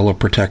a veil of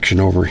protection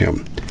over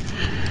him.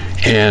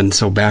 And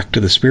so back to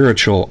the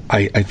spiritual,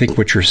 I think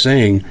what you're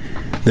saying,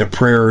 that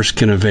prayers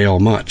can avail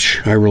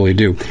much. I really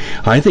do.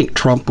 I think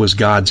Trump was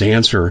God's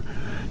answer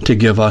to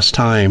give us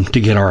time to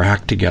get our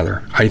act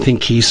together. I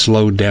think he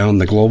slowed down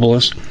the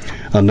globalists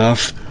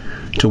enough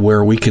to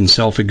where we can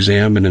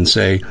self-examine and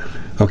say,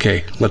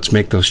 okay, let's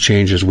make those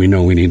changes we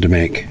know we need to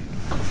make.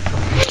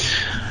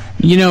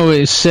 You know,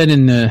 it's said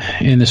in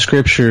the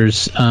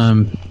scriptures,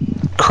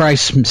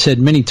 Christ said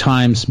many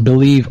times,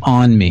 believe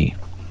on me.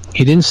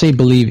 He didn't say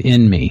believe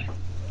in me.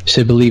 He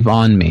said believe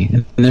on me.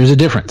 And there's a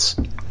difference.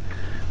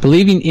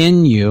 Believing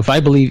in you, if I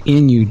believe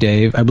in you,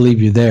 Dave, I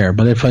believe you're there.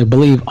 But if I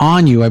believe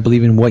on you, I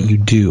believe in what you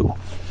do,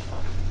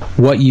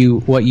 what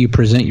you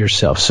present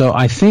yourself. So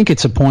I think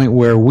it's a point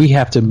where we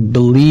have to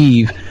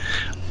believe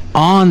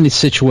on the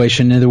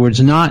situation. In other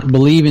words, not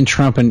believe in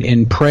Trump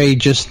and pray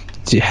just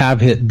to have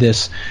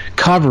this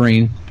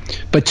covering,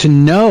 but to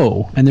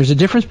know. And there's a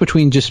difference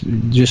between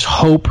just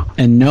hope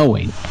and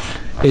knowing.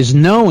 Is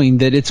knowing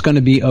that it's going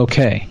to be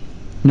okay,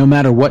 no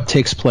matter what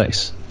takes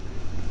place.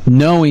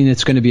 Knowing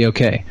it's going to be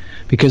okay,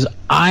 because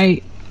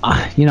I'm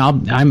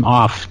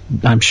off.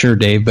 I'm sure,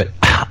 Dave, but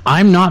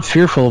I'm not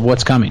fearful of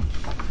what's coming.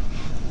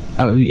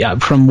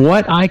 From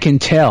what I can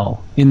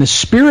tell in the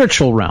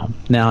spiritual realm,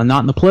 now not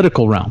in the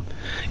political realm,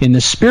 in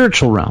the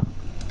spiritual realm,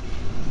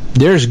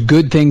 there's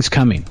good things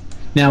coming.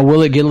 Now,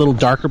 will it get a little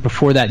darker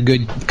before that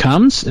good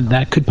comes?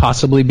 That could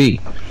possibly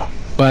be.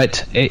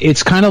 But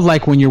it's kind of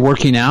like when you're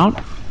working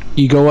out.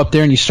 You go up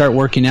there and you start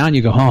working out and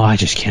you go, oh, I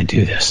just can't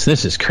do this.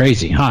 This is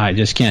crazy. I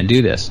just can't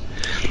do this.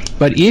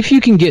 But if you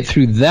can get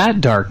through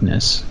that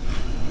darkness,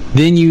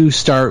 then you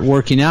start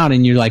working out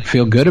and you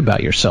feel good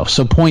about yourself.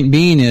 So point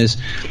being is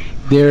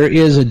there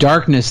is a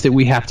darkness that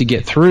we have to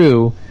get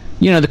through.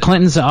 You know, the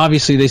Clintons,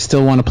 obviously, they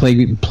still want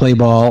to play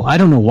ball. I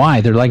don't know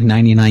why. They're like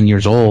 99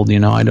 years old. You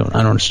know, I don't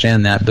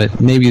understand that. But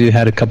maybe they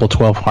had a couple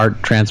 12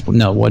 heart transplants.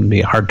 No, it wouldn't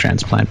be a heart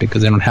transplant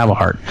because they don't have a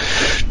heart.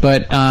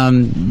 But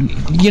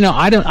you know,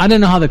 I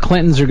don't know how the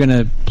Clintons are going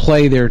to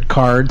play their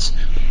cards.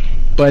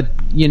 But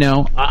you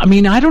know, I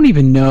mean, I don't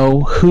even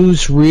know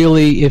who's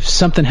really, if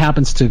something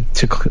happens to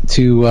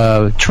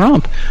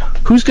Trump,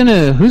 who's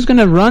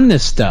gonna run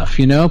this stuff.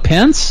 You know,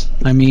 Pence.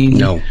 I mean,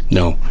 no.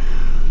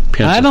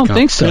 I don't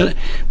think so.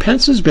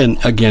 Pence has been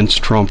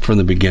against Trump from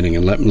the beginning,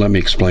 and let me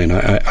explain.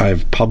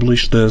 I've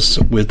published this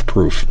with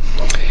proof.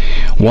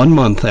 1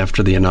 month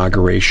after the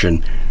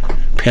inauguration,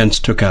 Pence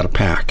took out a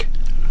PAC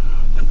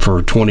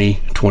for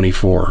 2020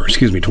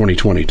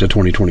 to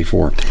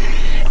 2024.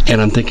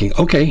 And I'm thinking,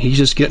 okay, he's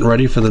just getting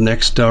ready for the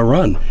next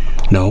run.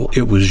 No,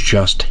 it was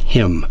just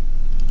him,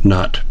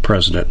 not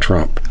President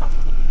Trump.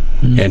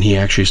 And he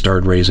actually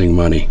started raising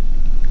money.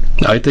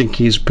 I think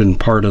he's been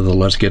part of the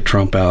let's get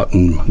Trump out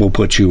and we'll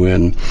put you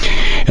in.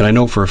 And I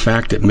know for a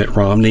fact that Mitt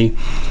Romney,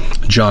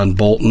 John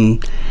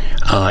Bolton,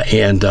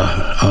 and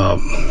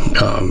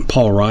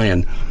Paul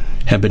Ryan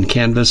have been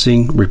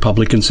canvassing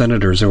Republican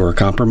senators who are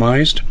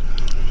compromised,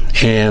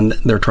 and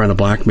they're trying to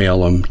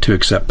blackmail them to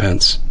accept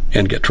Pence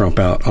and get Trump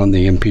out on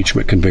the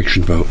impeachment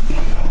conviction vote.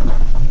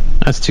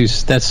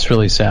 That's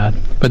really sad.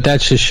 But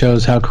that just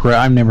shows how corrupt.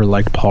 I've never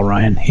liked Paul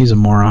Ryan. He's a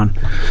moron.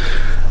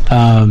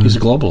 He's a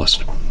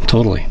globalist.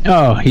 Totally.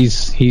 Oh,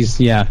 he's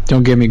yeah.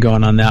 Don't get me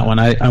going on that one.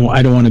 I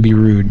don't want to be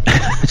rude.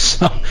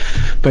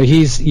 But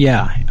he's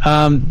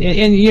and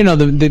you know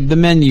the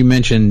men you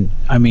mentioned.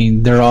 I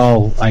mean, they're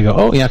all. I go,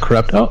 oh yeah,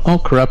 corrupt. Oh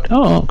corrupt.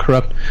 Oh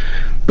corrupt.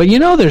 But you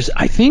know,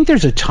 I think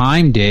there's a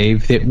time,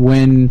 Dave, that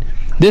when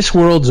this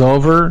world's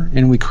over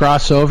and we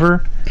cross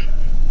over,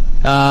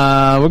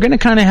 we're going to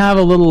kind of have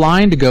a little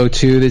line to go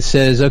to that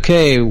says,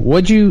 okay,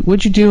 what'd you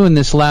do in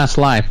this last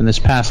life, in this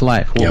past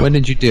life? Well, what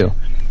did you do?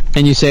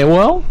 And you say,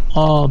 well,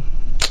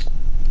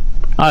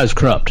 I was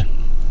corrupt.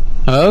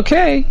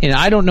 Okay. And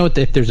I don't know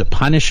if there's a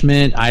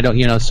punishment. I don't,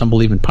 you know, some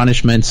believe in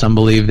punishment. Some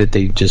believe that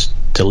they just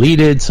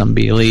deleted. Some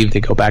believe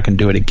they go back and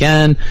do it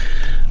again.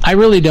 I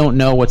really don't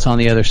know what's on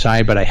the other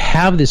side, but I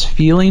have this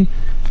feeling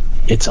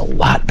it's a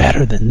lot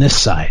better than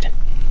this side.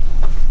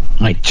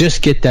 I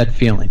just get that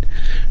feeling.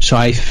 So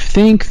I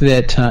think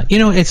that, you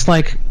know, it's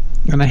like,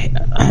 and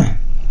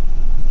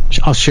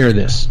I'll share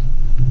this.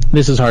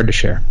 This is hard to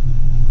share.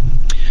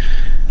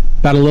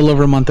 About a little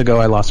over a month ago,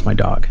 I lost my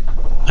dog.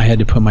 I had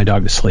to put my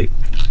dog to sleep.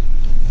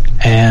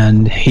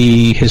 And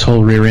his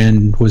whole rear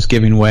end was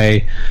giving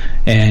way,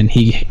 and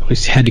he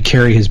had to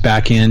carry his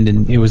back end,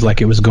 and it was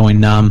like it was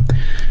going numb.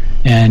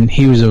 And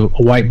he was a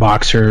white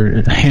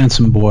boxer, a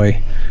handsome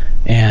boy,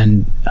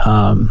 and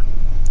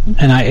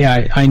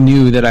I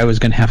knew that I was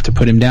going to have to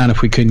put him down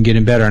if we couldn't get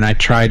him better. And I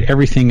tried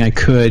everything I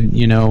could,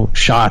 you know,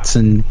 shots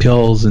and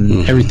pills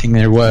and everything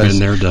there was. Been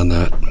there, done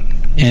that.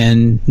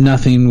 And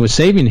nothing was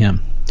saving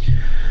him.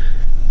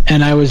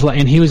 And I was like,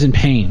 and he was in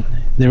pain.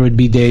 There would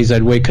be days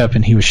I'd wake up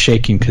and he was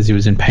shaking because he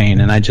was in pain.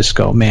 And I just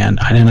go, man,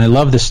 and I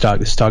love this dog.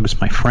 This dog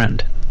is my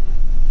friend.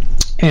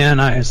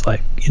 And I was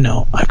like, you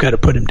know, I've got to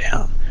put him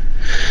down.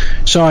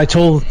 So I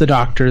told the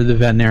doctor, the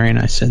veterinarian,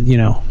 I said, you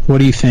know, what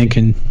do you think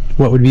and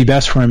what would be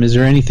best for him? Is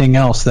there anything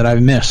else that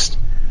I've missed?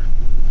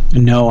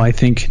 No, I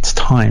think it's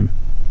time.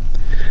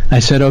 I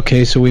said,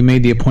 okay, so we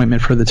made the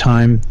appointment for the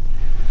time.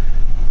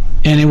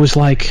 And it was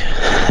like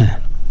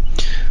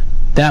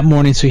that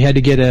morning, so he had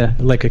to get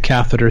a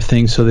catheter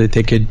thing so that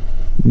they could,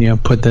 you know,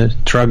 put the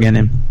drug in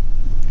him.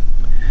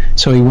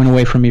 So he went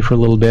away from me for a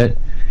little bit,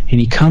 and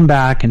he come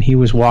back, and he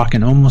was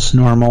walking almost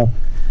normal,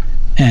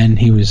 and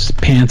he was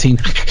panting,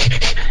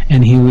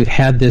 and he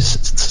had this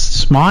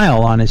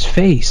smile on his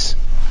face.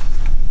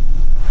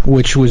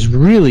 which was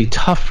really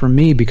tough for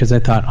me because I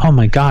thought, oh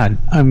my God,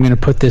 I'm going to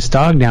put this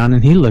dog down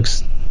and he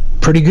looks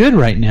pretty good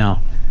right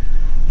now.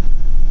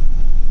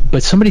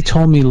 But somebody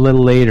told me a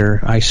little later,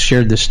 I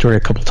shared this story a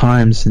couple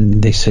times,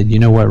 and they said, you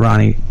know what,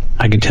 Ronnie,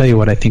 I can tell you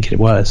what I think it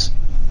was.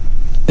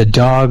 The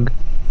dog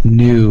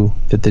knew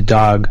that the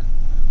dog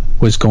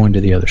was going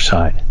to the other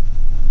side.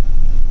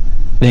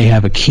 They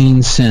have a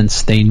keen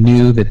sense. They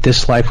knew that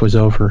this life was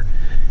over,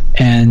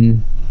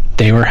 and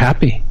they were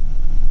happy.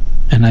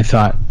 And I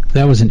thought,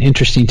 that was an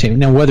interesting take.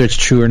 Now, whether it's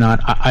true or not,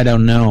 I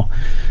don't know.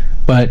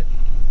 But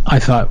I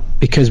thought,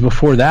 because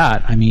before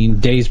that, I mean,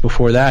 days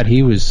before that,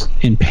 he was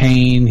in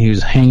pain. He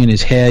was hanging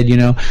his head, you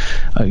know.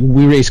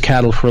 We raised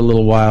cattle for a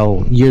little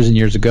while, years and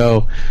years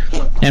ago.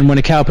 And when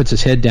a cow puts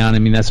his head down, I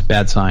mean, that's a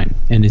bad sign.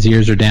 And his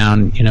ears are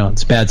down, you know,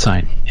 it's a bad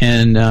sign.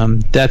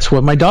 And that's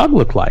what my dog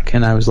looked like.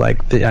 And I was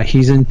like,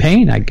 he's in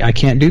pain. I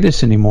can't do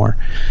this anymore.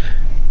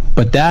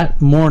 But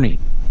that morning,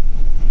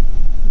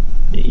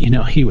 you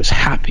know, he was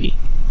happy.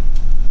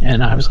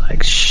 And I was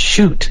like,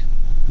 shoot,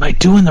 am I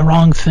doing the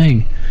wrong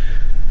thing?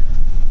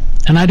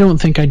 And I don't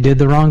think I did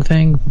the wrong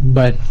thing,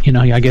 but, you know,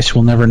 I guess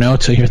we'll never know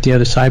until you're at the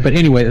other side. But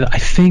anyway, I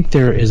think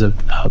there is a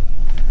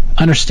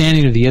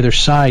understanding of the other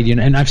side, you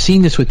know, and I've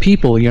seen this with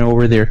people, you know,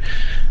 where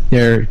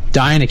they're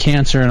dying of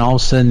cancer and all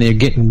of a sudden they're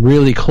getting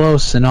really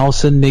close and all of a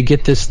sudden they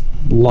get this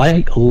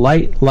light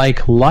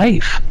like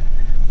life.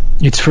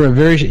 It's for a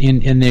very,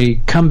 and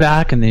they come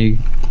back and they,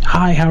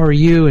 hi, how are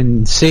you?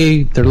 And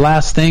say their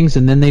last things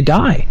and then they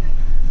die.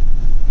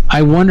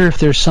 I wonder if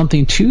there's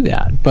something to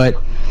that,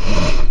 but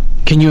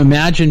can you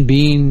imagine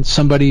being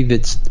somebody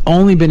that's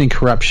only been in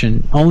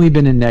corruption, only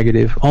been in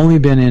negative, only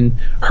been in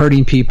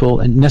hurting people,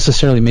 and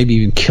necessarily maybe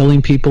even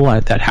killing people?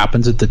 That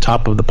happens at the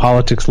top of the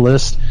politics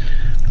list.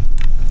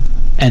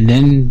 And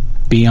then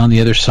be on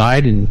the other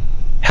side and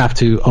have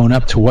to own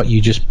up to what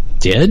you just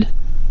did?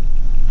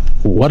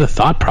 What a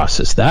thought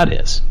process that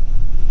is.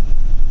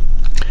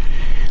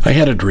 I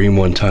had a dream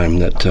one time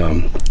that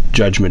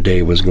Judgment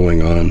Day was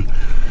going on,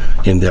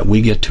 and that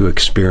we get to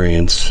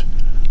experience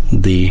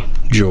the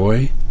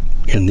joy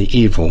and the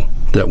evil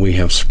that we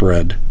have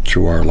spread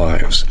through our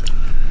lives.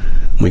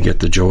 We get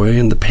the joy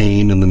and the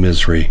pain and the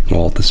misery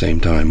all at the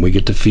same time. We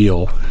get to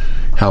feel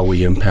how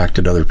we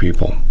impacted other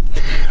people.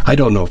 I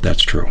don't know if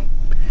that's true,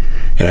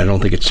 and I don't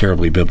think it's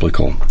terribly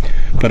biblical,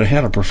 but it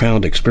had a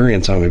profound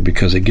experience on me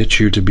because it gets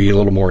you to be a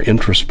little more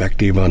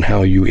introspective on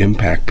how you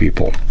impact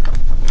people.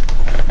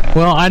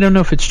 Well, I don't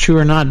know if it's true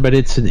or not, but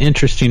it's an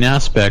interesting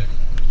aspect.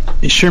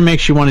 It sure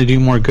makes you want to do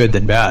more good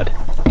than bad.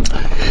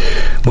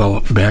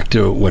 Well, back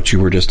to what you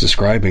were just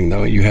describing,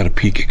 though, you had a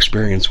peak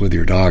experience with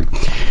your dog.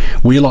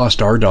 We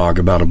lost our dog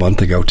about a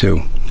month ago,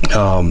 too,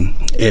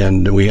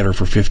 and we had her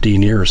for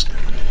 15 years.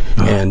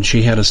 Oh. And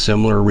she had a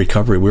similar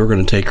recovery. We were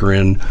going to take her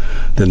in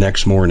the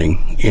next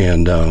morning,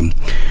 and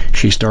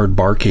she started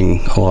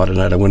barking a lot at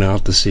night. I went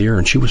out to see her,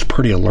 and she was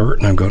pretty alert,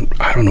 and I'm going,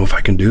 I don't know if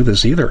I can do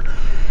this either.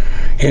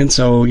 And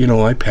so, you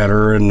know, I pet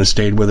her and I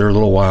stayed with her a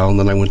little while, and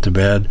then I went to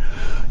bed,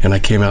 and I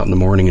came out in the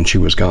morning, and she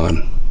was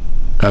gone.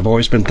 I've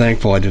always been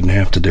thankful I didn't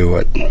have to do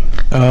it.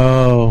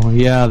 Oh,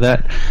 yeah,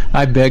 that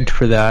I begged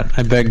for that.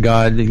 I begged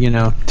God, you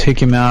know,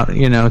 take him out,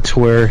 you know, to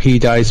where he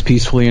dies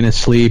peacefully in his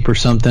sleep or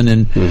something,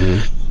 and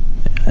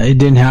it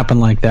didn't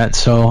happen like that.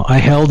 So I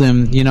held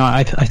him. You know,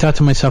 I thought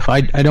to myself,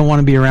 I don't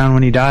want to be around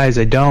when he dies.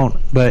 I don't,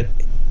 but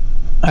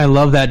I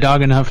love that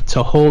dog enough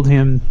to hold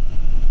him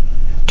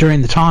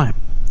during the time,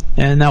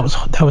 and that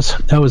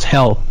was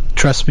hell.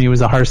 Trust me, it was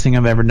the hardest thing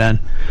I've ever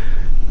done.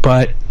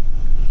 But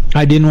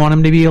I didn't want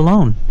him to be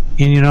alone.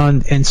 And, you know,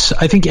 and so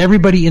I think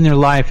everybody in their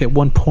life at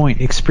one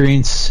point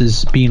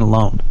experiences being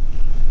alone.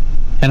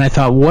 And I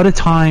thought, what a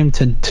time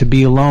to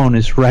be alone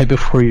is right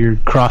before you're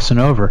crossing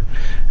over.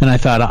 And I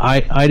thought,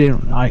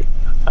 I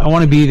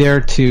want to be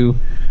there to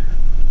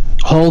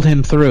hold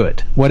him through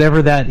it.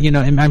 Whatever that, you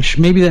know, and I'm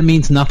sure maybe that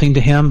means nothing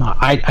to him.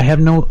 I have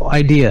no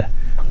idea.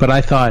 But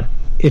I thought,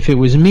 if it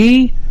was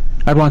me,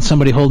 I'd want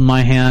somebody holding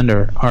my hand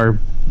or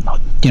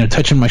you know,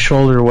 touching my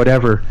shoulder or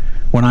whatever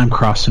when I'm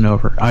crossing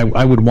over.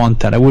 I would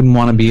want that. I wouldn't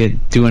want to be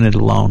doing it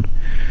alone.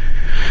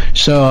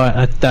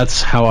 So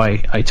that's how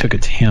I took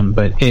it to him.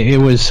 But it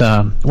was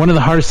one of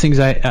the hardest things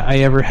I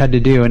ever had to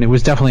do, and it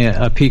was definitely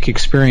a peak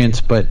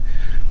experience, but,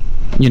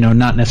 you know,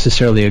 not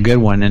necessarily a good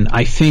one. And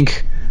I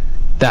think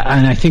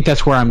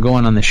that's where I'm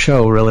going on the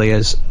show, really,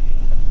 is,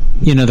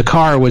 you know, the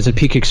car was a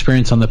peak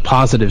experience on the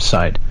positive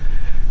side.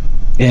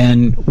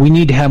 And we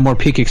need to have more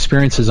peak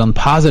experiences on the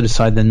positive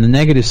side than the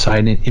negative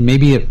side, and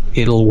maybe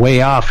it'll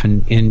weigh off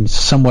and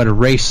somewhat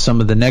erase some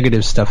of the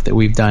negative stuff that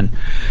we've done.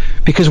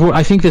 Because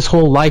I think this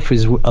whole life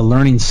is a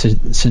learning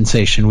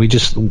sensation.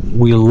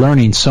 We're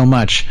learning so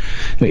much.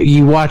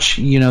 You watch,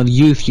 you know, the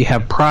youth, you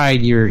have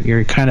pride,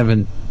 you're kind of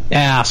an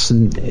ass,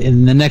 and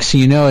the next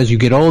thing you know, as you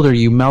get older,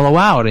 you mellow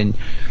out, and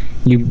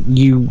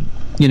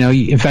you know,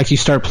 in fact, you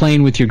start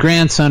playing with your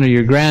grandson or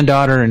your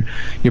granddaughter, and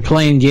you're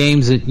playing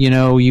games that, you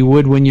know, you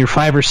would when you're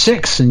 5 or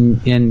 6,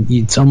 and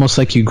it's almost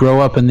like you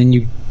grow up and then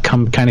you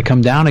come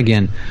down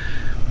again.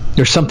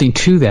 There's something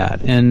to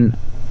that, and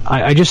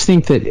I just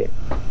think that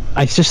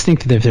I just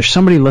think that if there's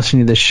somebody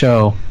listening to this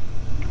show,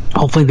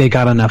 hopefully they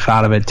got enough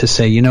out of it to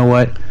say, you know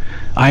what,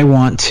 I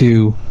want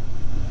to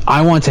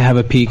have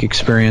a peak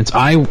experience.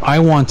 I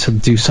want to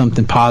do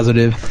something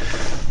positive.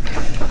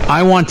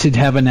 I want to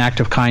have an act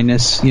of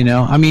kindness,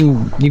 I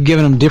mean, you've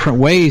given them different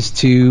ways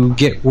to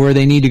get where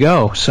they need to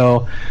go.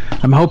 So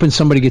I'm hoping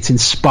somebody gets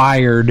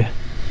inspired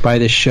by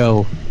this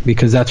show,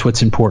 because that's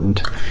what's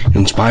important.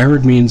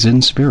 Inspired means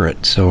in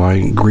spirit, so I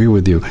agree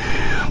with you.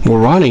 Well,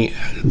 Ronnie,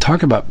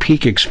 talk about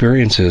peak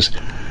experiences.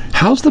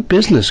 How's the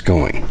business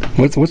going?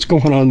 What's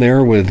going on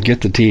there with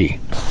Get the Tea?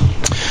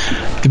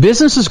 The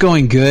business is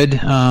going good.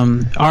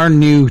 Our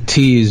new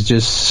tea is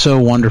just so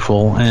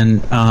wonderful,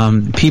 and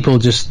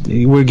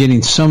we're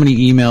getting so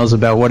many emails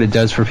about what it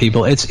does for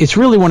people. It's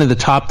really one of the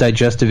top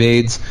digestive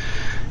aids,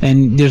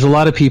 and there's a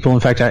lot of people.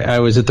 In fact, I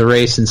was at the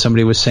race and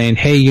somebody was saying,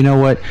 hey, you know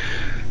what?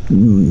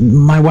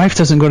 My wife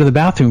doesn't go to the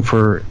bathroom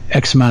for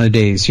X amount of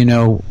days.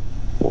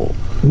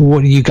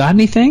 What, you got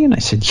anything? And I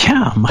said,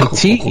 yeah, my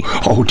tea.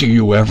 Oh, do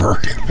you ever?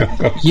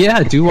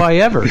 Yeah, do I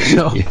ever?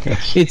 So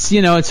yes. It's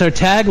it's our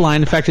tagline.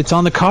 In fact, it's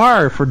on the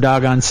car, for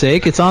doggone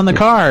sake. It's on the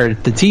car.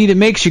 The tea that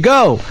makes you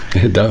go.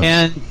 It does.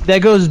 And that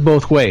goes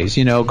both ways,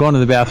 going to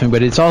the bathroom,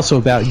 but it's also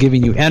about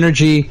giving you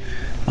energy,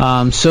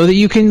 so that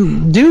you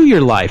can do your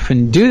life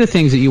and do the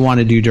things that you want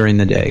to do during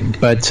the day.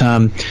 But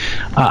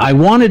I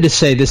wanted to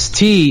say this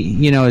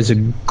tea, is a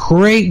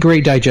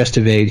great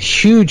digestive aid,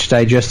 huge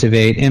digestive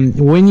aid. And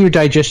when your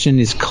digestion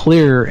is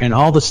clear and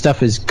all the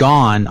stuff is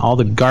gone, all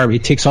the garbage,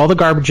 it takes all the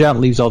garbage out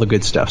and leaves all the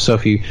good stuff. So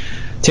if you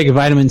take a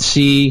vitamin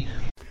C,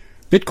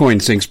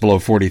 Bitcoin sinks below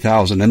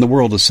 40,000, and the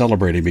world is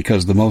celebrating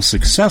because the most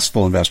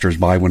successful investors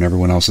buy when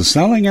everyone else is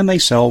selling, and they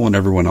sell when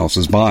everyone else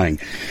is buying.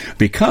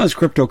 Because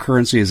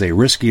cryptocurrency is a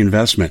risky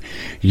investment,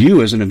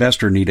 you as an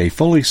investor need a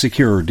fully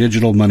secure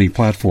digital money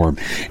platform,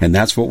 and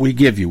that's what we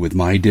give you with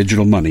My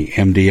Digital Money,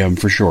 MDM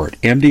for short.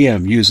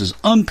 MDM uses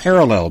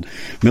unparalleled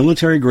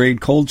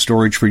military-grade cold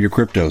storage for your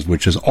cryptos,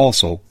 which is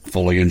also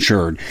fully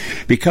insured.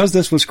 Because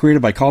this was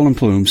created by Colin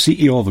Plume,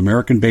 CEO of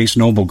American-based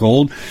Noble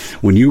Gold,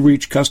 when you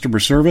reach customer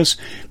service,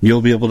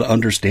 you'll be able to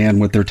understand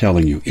what they're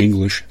telling you.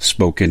 English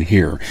spoken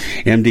here.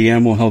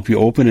 MDM will help you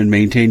open and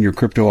maintain your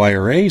crypto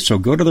IRA, so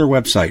go to their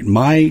website,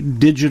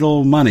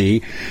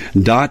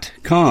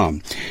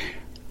 mydigitalmoney.com.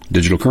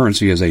 Digital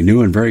currency is a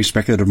new and very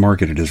speculative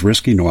market. It is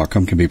risky. No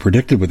outcome can be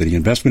predicted. With any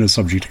investment is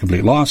subject to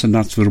complete loss and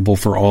not suitable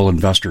for all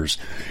investors.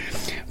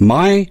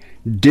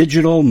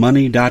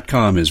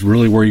 MyDigitalMoney.com is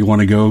really where you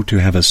want to go to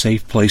have a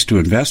safe place to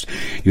invest.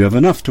 You have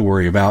enough to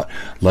worry about.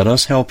 Let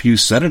us help you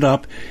set it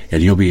up,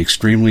 and you'll be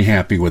extremely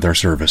happy with our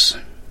service.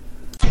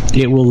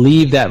 It will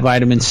leave that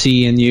vitamin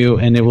C in you,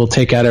 and it will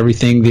take out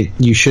everything that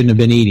you shouldn't have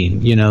been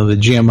eating, the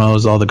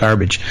GMOs, all the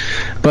garbage.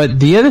 But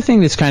the other thing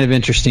that's kind of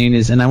interesting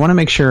is, and I want to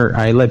make sure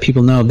I let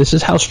people know, this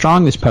is how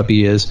strong this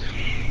puppy is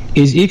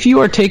if you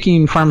are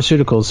taking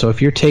pharmaceuticals, so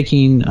if you're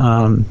taking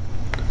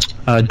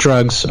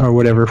drugs or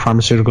whatever,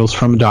 pharmaceuticals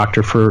from a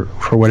doctor for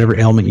whatever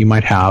ailment you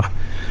might have,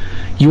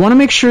 you want to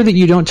make sure that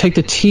you don't take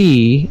the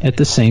tea at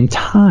the same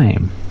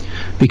time,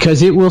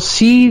 because it will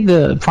see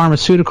the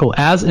pharmaceutical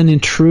as an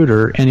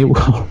intruder, and it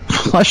will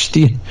flush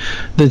the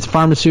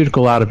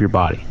pharmaceutical out of your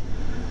body.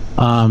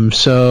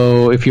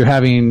 So if you're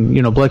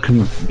having,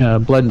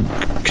 blood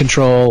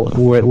control,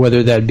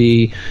 whether that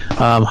be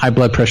high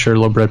blood pressure,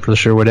 low blood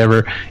pressure,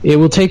 whatever, it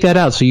will take that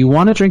out. So you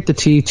want to drink the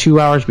tea 2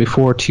 hours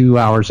before, 2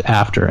 hours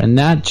after. And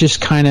that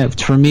just kind of,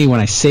 for me, when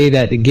I say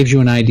that, it gives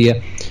you an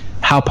idea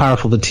how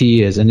powerful the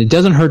tea is. And it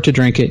doesn't hurt to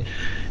drink it.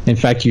 In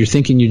fact, you're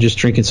thinking you're just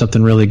drinking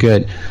something really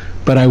good.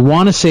 But I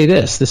want to say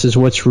this is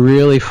what's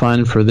really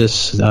fun for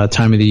this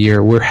time of the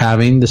year. We're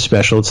having the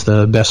special. It's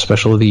the best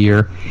special of the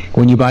year.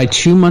 When you buy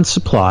 2 months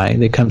supply,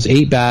 that comes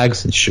 8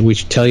 bags. We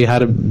should tell you how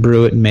to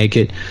brew it and make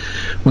it.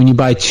 When you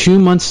buy 2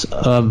 months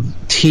of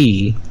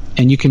tea,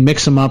 and you can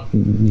mix them up,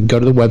 go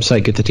to the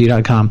website,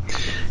 getthetea.com,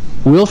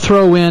 we'll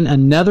throw in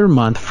another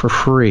month for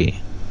free.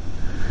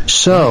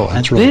 So,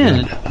 and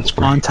then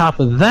on top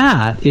of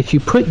that, if you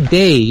put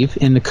Dave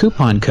in the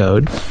coupon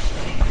code,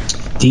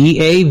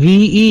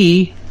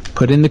 DAVE,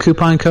 put in the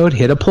coupon code,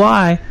 hit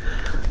apply,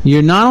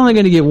 you're not only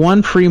going to get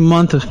 1 free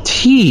month of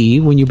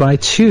tea when you buy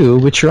 2,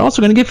 but you're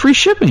also going to get free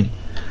shipping.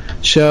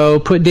 So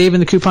put Dave in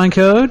the coupon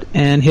code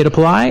and hit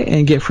apply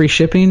and get free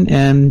shipping,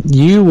 and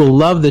you will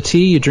love the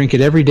tea. You drink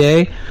it every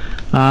day.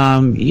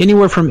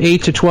 Anywhere from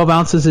 8 to 12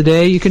 ounces a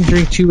day. You can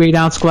drink 2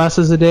 8-ounce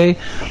glasses a day,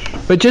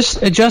 but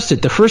just adjust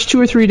it. The first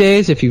 2 or 3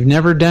 days, if you've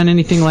never done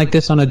anything like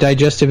this on a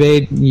digestive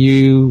aid,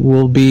 you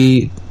will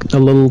be a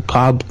little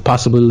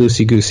possibly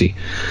loosey-goosey.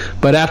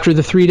 But after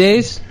the 3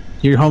 days,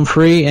 you're home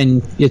free,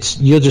 and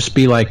you'll just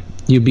be like,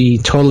 you'll be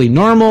totally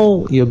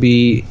normal. You'll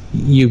be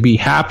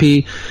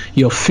happy.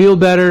 You'll feel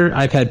better.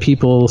 I've had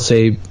people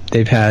say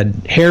they've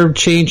had hair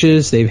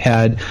changes, they've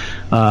had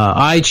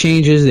eye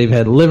changes, they've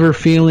had liver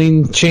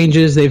feeling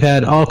changes, they've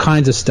had all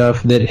kinds of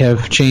stuff that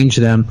have changed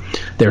them.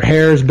 Their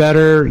hair is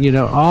better,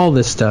 all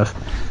this stuff.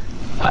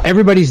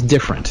 Everybody's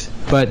different,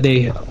 but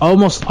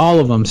almost all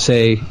of them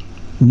say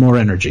more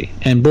energy.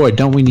 And boy,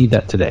 don't we need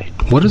that today.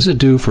 What does it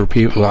do for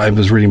people? I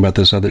was reading about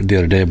this the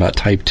other day about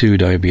type 2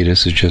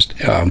 diabetes. It's just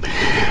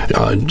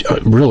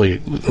really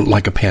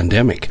like a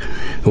pandemic.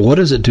 What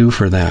does it do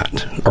for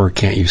that? Or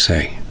can't you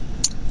say?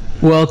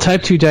 Well,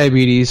 type 2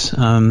 diabetes,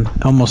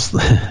 almost,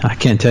 I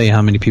can't tell you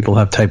how many people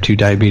have type 2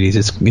 diabetes.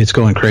 It's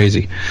going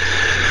crazy.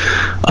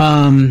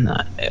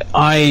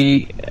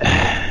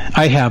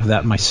 I have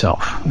that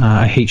myself.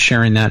 I hate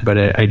sharing that, but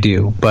I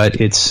do. But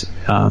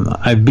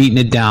I've beaten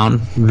it down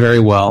very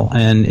well.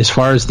 And as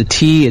far as the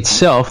tea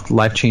itself,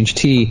 Life Change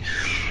Tea,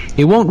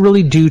 it won't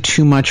really do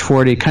too much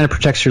for it. It kind of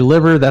protects your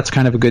liver. That's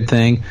kind of a good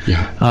thing.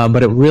 Yeah.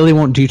 But it really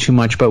won't do too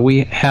much. But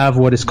we have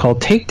what is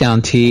called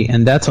takedown tea,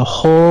 and that's a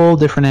whole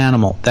different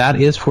animal. That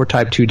is for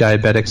type 2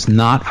 diabetics,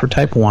 not for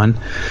type 1.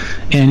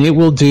 And it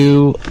will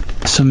do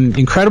some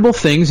incredible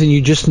things, and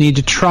you just need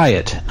to try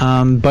it.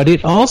 But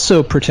it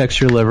also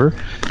protects your liver.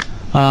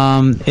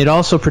 It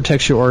also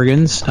protects your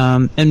organs,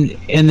 and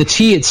the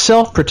tea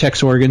itself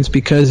protects organs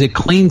because it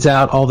cleans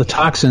out all the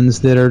toxins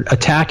that are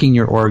attacking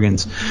your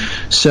organs.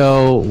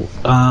 So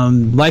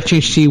Life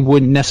Change Tea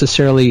wouldn't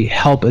necessarily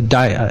help a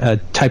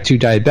type 2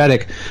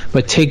 diabetic,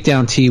 but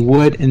Takedown Tea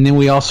would. And then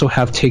we also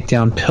have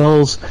Takedown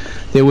pills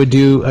that would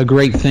do a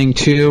great thing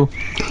too.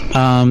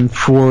 And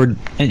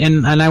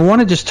I want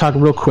to just talk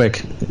real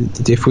quick.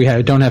 If we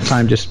don't have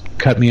time, just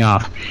cut me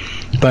off.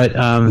 But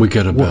we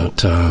got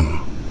about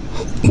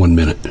 1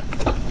 minute.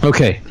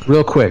 Okay,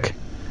 real quick.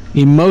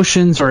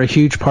 Emotions are a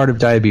huge part of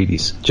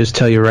diabetes. Just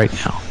tell you right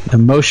now.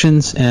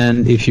 Emotions,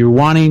 and if you're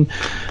wanting,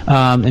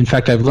 in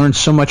fact, I've learned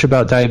so much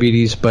about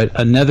diabetes, but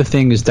another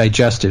thing is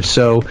digestive.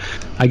 So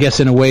I guess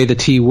in a way the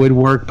tea would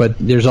work, but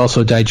there's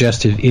also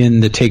digestive in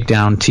the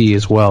Takedown Tea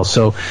as well.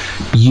 So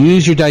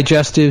use your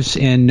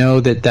digestives and know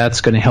that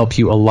that's going to help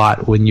you a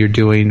lot when you're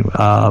doing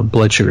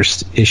blood sugar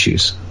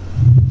issues.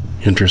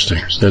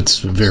 Interesting. That's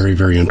very,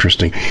 very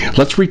interesting.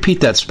 Let's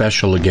repeat that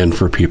special again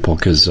for people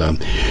because we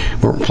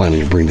weren't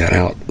planning to bring that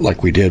out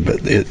like we did.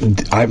 But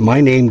my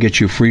name gets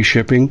you free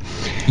shipping.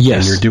 Yes.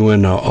 And you're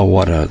doing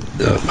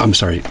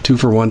 2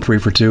 for 1, 3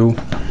 for 2.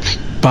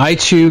 Buy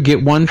 2,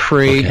 get 1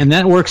 free, okay. And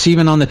that works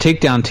even on the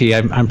Takedown Tea.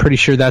 I'm pretty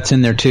sure that's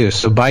in there too.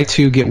 So buy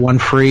 2, get 1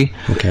 free.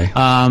 Okay.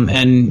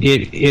 And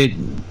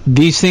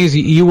these things,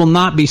 you will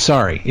not be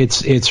sorry.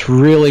 It's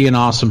really an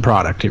awesome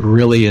product. It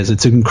really is.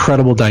 It's an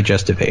incredible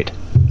digestive aid.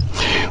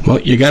 Well,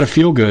 you got to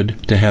feel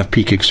good to have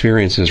peak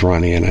experiences,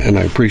 Ronnie, and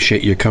I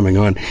appreciate you coming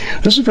on.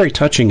 This is a very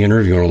touching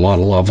interview on a lot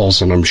of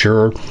levels, and I'm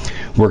sure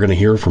we're going to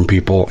hear from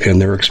people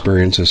and their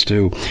experiences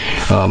too.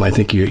 I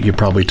think you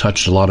probably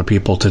touched a lot of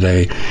people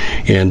today.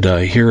 And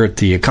here at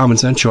the Common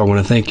Sense Show, I want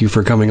to thank you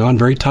for coming on.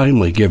 Very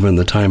timely, given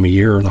the time of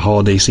year, the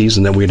holiday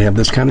season, that we'd have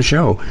this kind of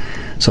show.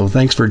 So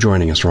thanks for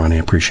joining us, Ronnie. I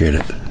appreciate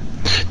it.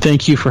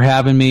 Thank you for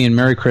having me, and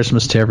Merry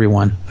Christmas to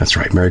everyone. That's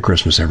right. Merry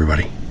Christmas,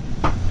 everybody.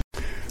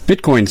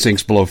 Bitcoin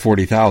sinks below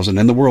 40,000,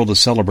 and the world is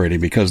celebrating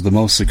because the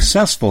most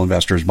successful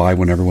investors buy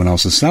when everyone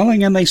else is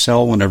selling, and they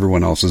sell when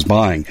everyone else is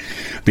buying.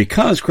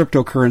 Because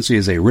cryptocurrency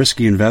is a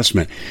risky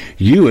investment,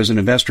 you as an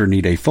investor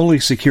need a fully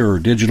secure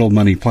digital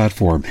money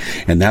platform,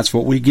 and that's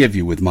what we give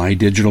you with My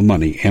Digital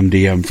Money,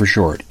 MDM for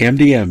short.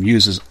 MDM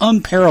uses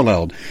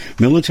unparalleled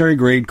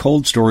military-grade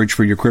cold storage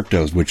for your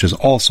cryptos, which is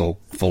also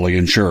fully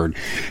insured.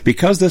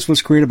 Because this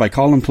was created by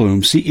Colin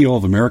Plume, CEO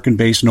of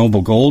American-based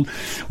Noble Gold,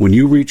 when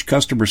you reach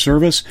customer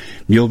service,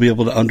 you'll be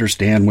able to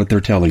understand what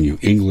they're telling you.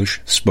 English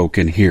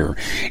spoken here.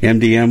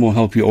 MDM will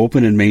help you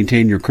open and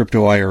maintain your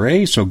crypto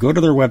IRA, so go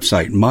to their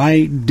website,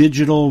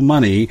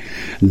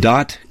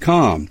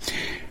 mydigitalmoney.com.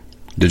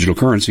 Digital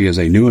currency is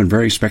a new and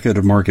very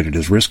speculative market. It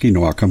is risky.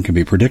 No outcome can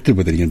be predicted.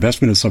 With any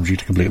investment is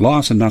subject to complete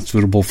loss and not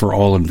suitable for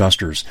all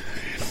investors.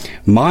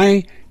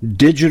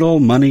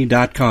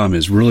 MyDigitalMoney.com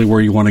is really where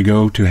you want to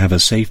go to have a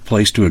safe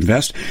place to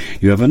invest.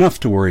 You have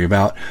enough to worry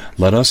about.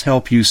 Let us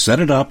help you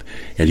set it up,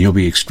 and you'll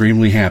be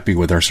extremely happy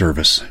with our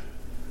service.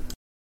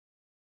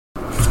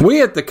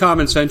 We at the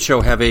Common Sense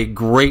Show have a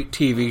great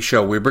TV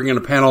show. We bring in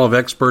a panel of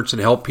experts that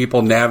help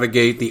people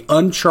navigate the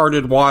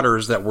uncharted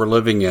waters that we're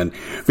living in.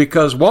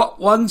 Because what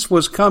once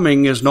was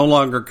coming is no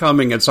longer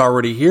coming. It's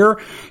already here,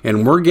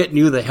 and we're getting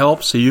you the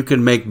help so you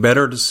can make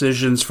better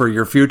decisions for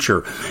your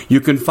future. You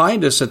can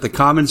find us at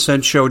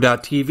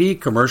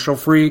thecommonsenseshow.tv,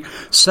 commercial-free,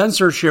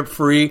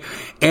 censorship-free,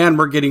 and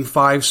we're getting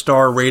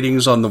 5-star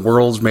ratings on the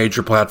world's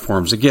major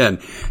platforms. Again,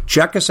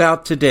 check us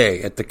out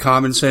today at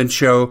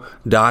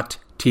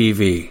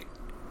thecommonsenseshow.tv.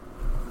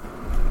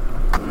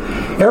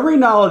 Every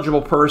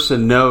knowledgeable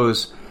person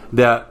knows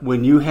that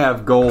when you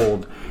have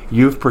gold,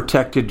 you've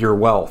protected your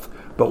wealth.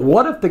 But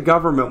what if the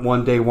government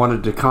one day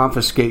wanted to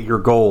confiscate your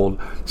gold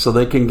so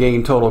they can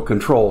gain total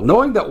control,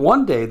 knowing that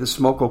one day the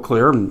smoke will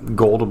clear and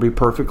gold will be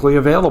perfectly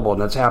available,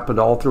 and that's happened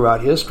all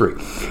throughout history.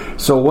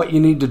 So what you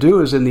need to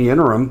do is, in the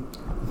interim,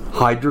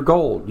 hide your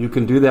gold. You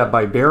can do that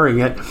by burying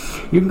it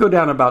You can go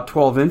down about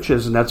 12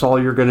 inches, and that's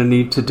all you're going to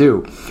need to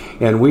do.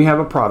 And we have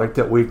a product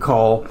that we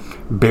call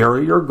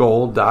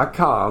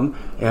buryyourgold.com,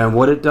 and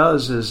what it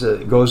does is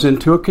it goes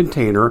into a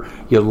container.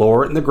 You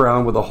lower it in the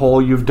ground with a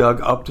hole you've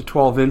dug up to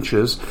 12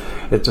 inches.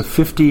 It's a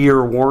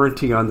 50-year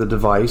warranty on the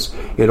device.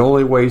 It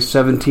only weighs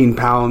 17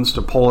 pounds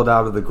to pull it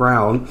out of the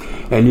ground,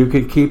 and you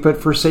can keep it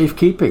for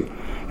safekeeping.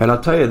 And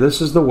I'll tell you,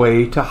 this is the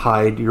way to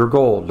hide your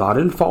gold. Not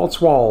in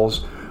false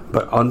walls,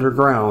 but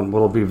underground,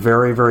 will be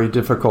very, very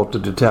difficult to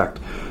detect.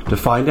 To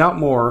find out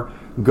more,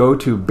 go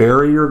to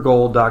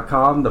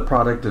buryyourgold.com. The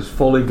product is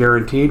fully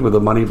guaranteed with a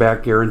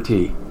money-back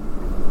guarantee.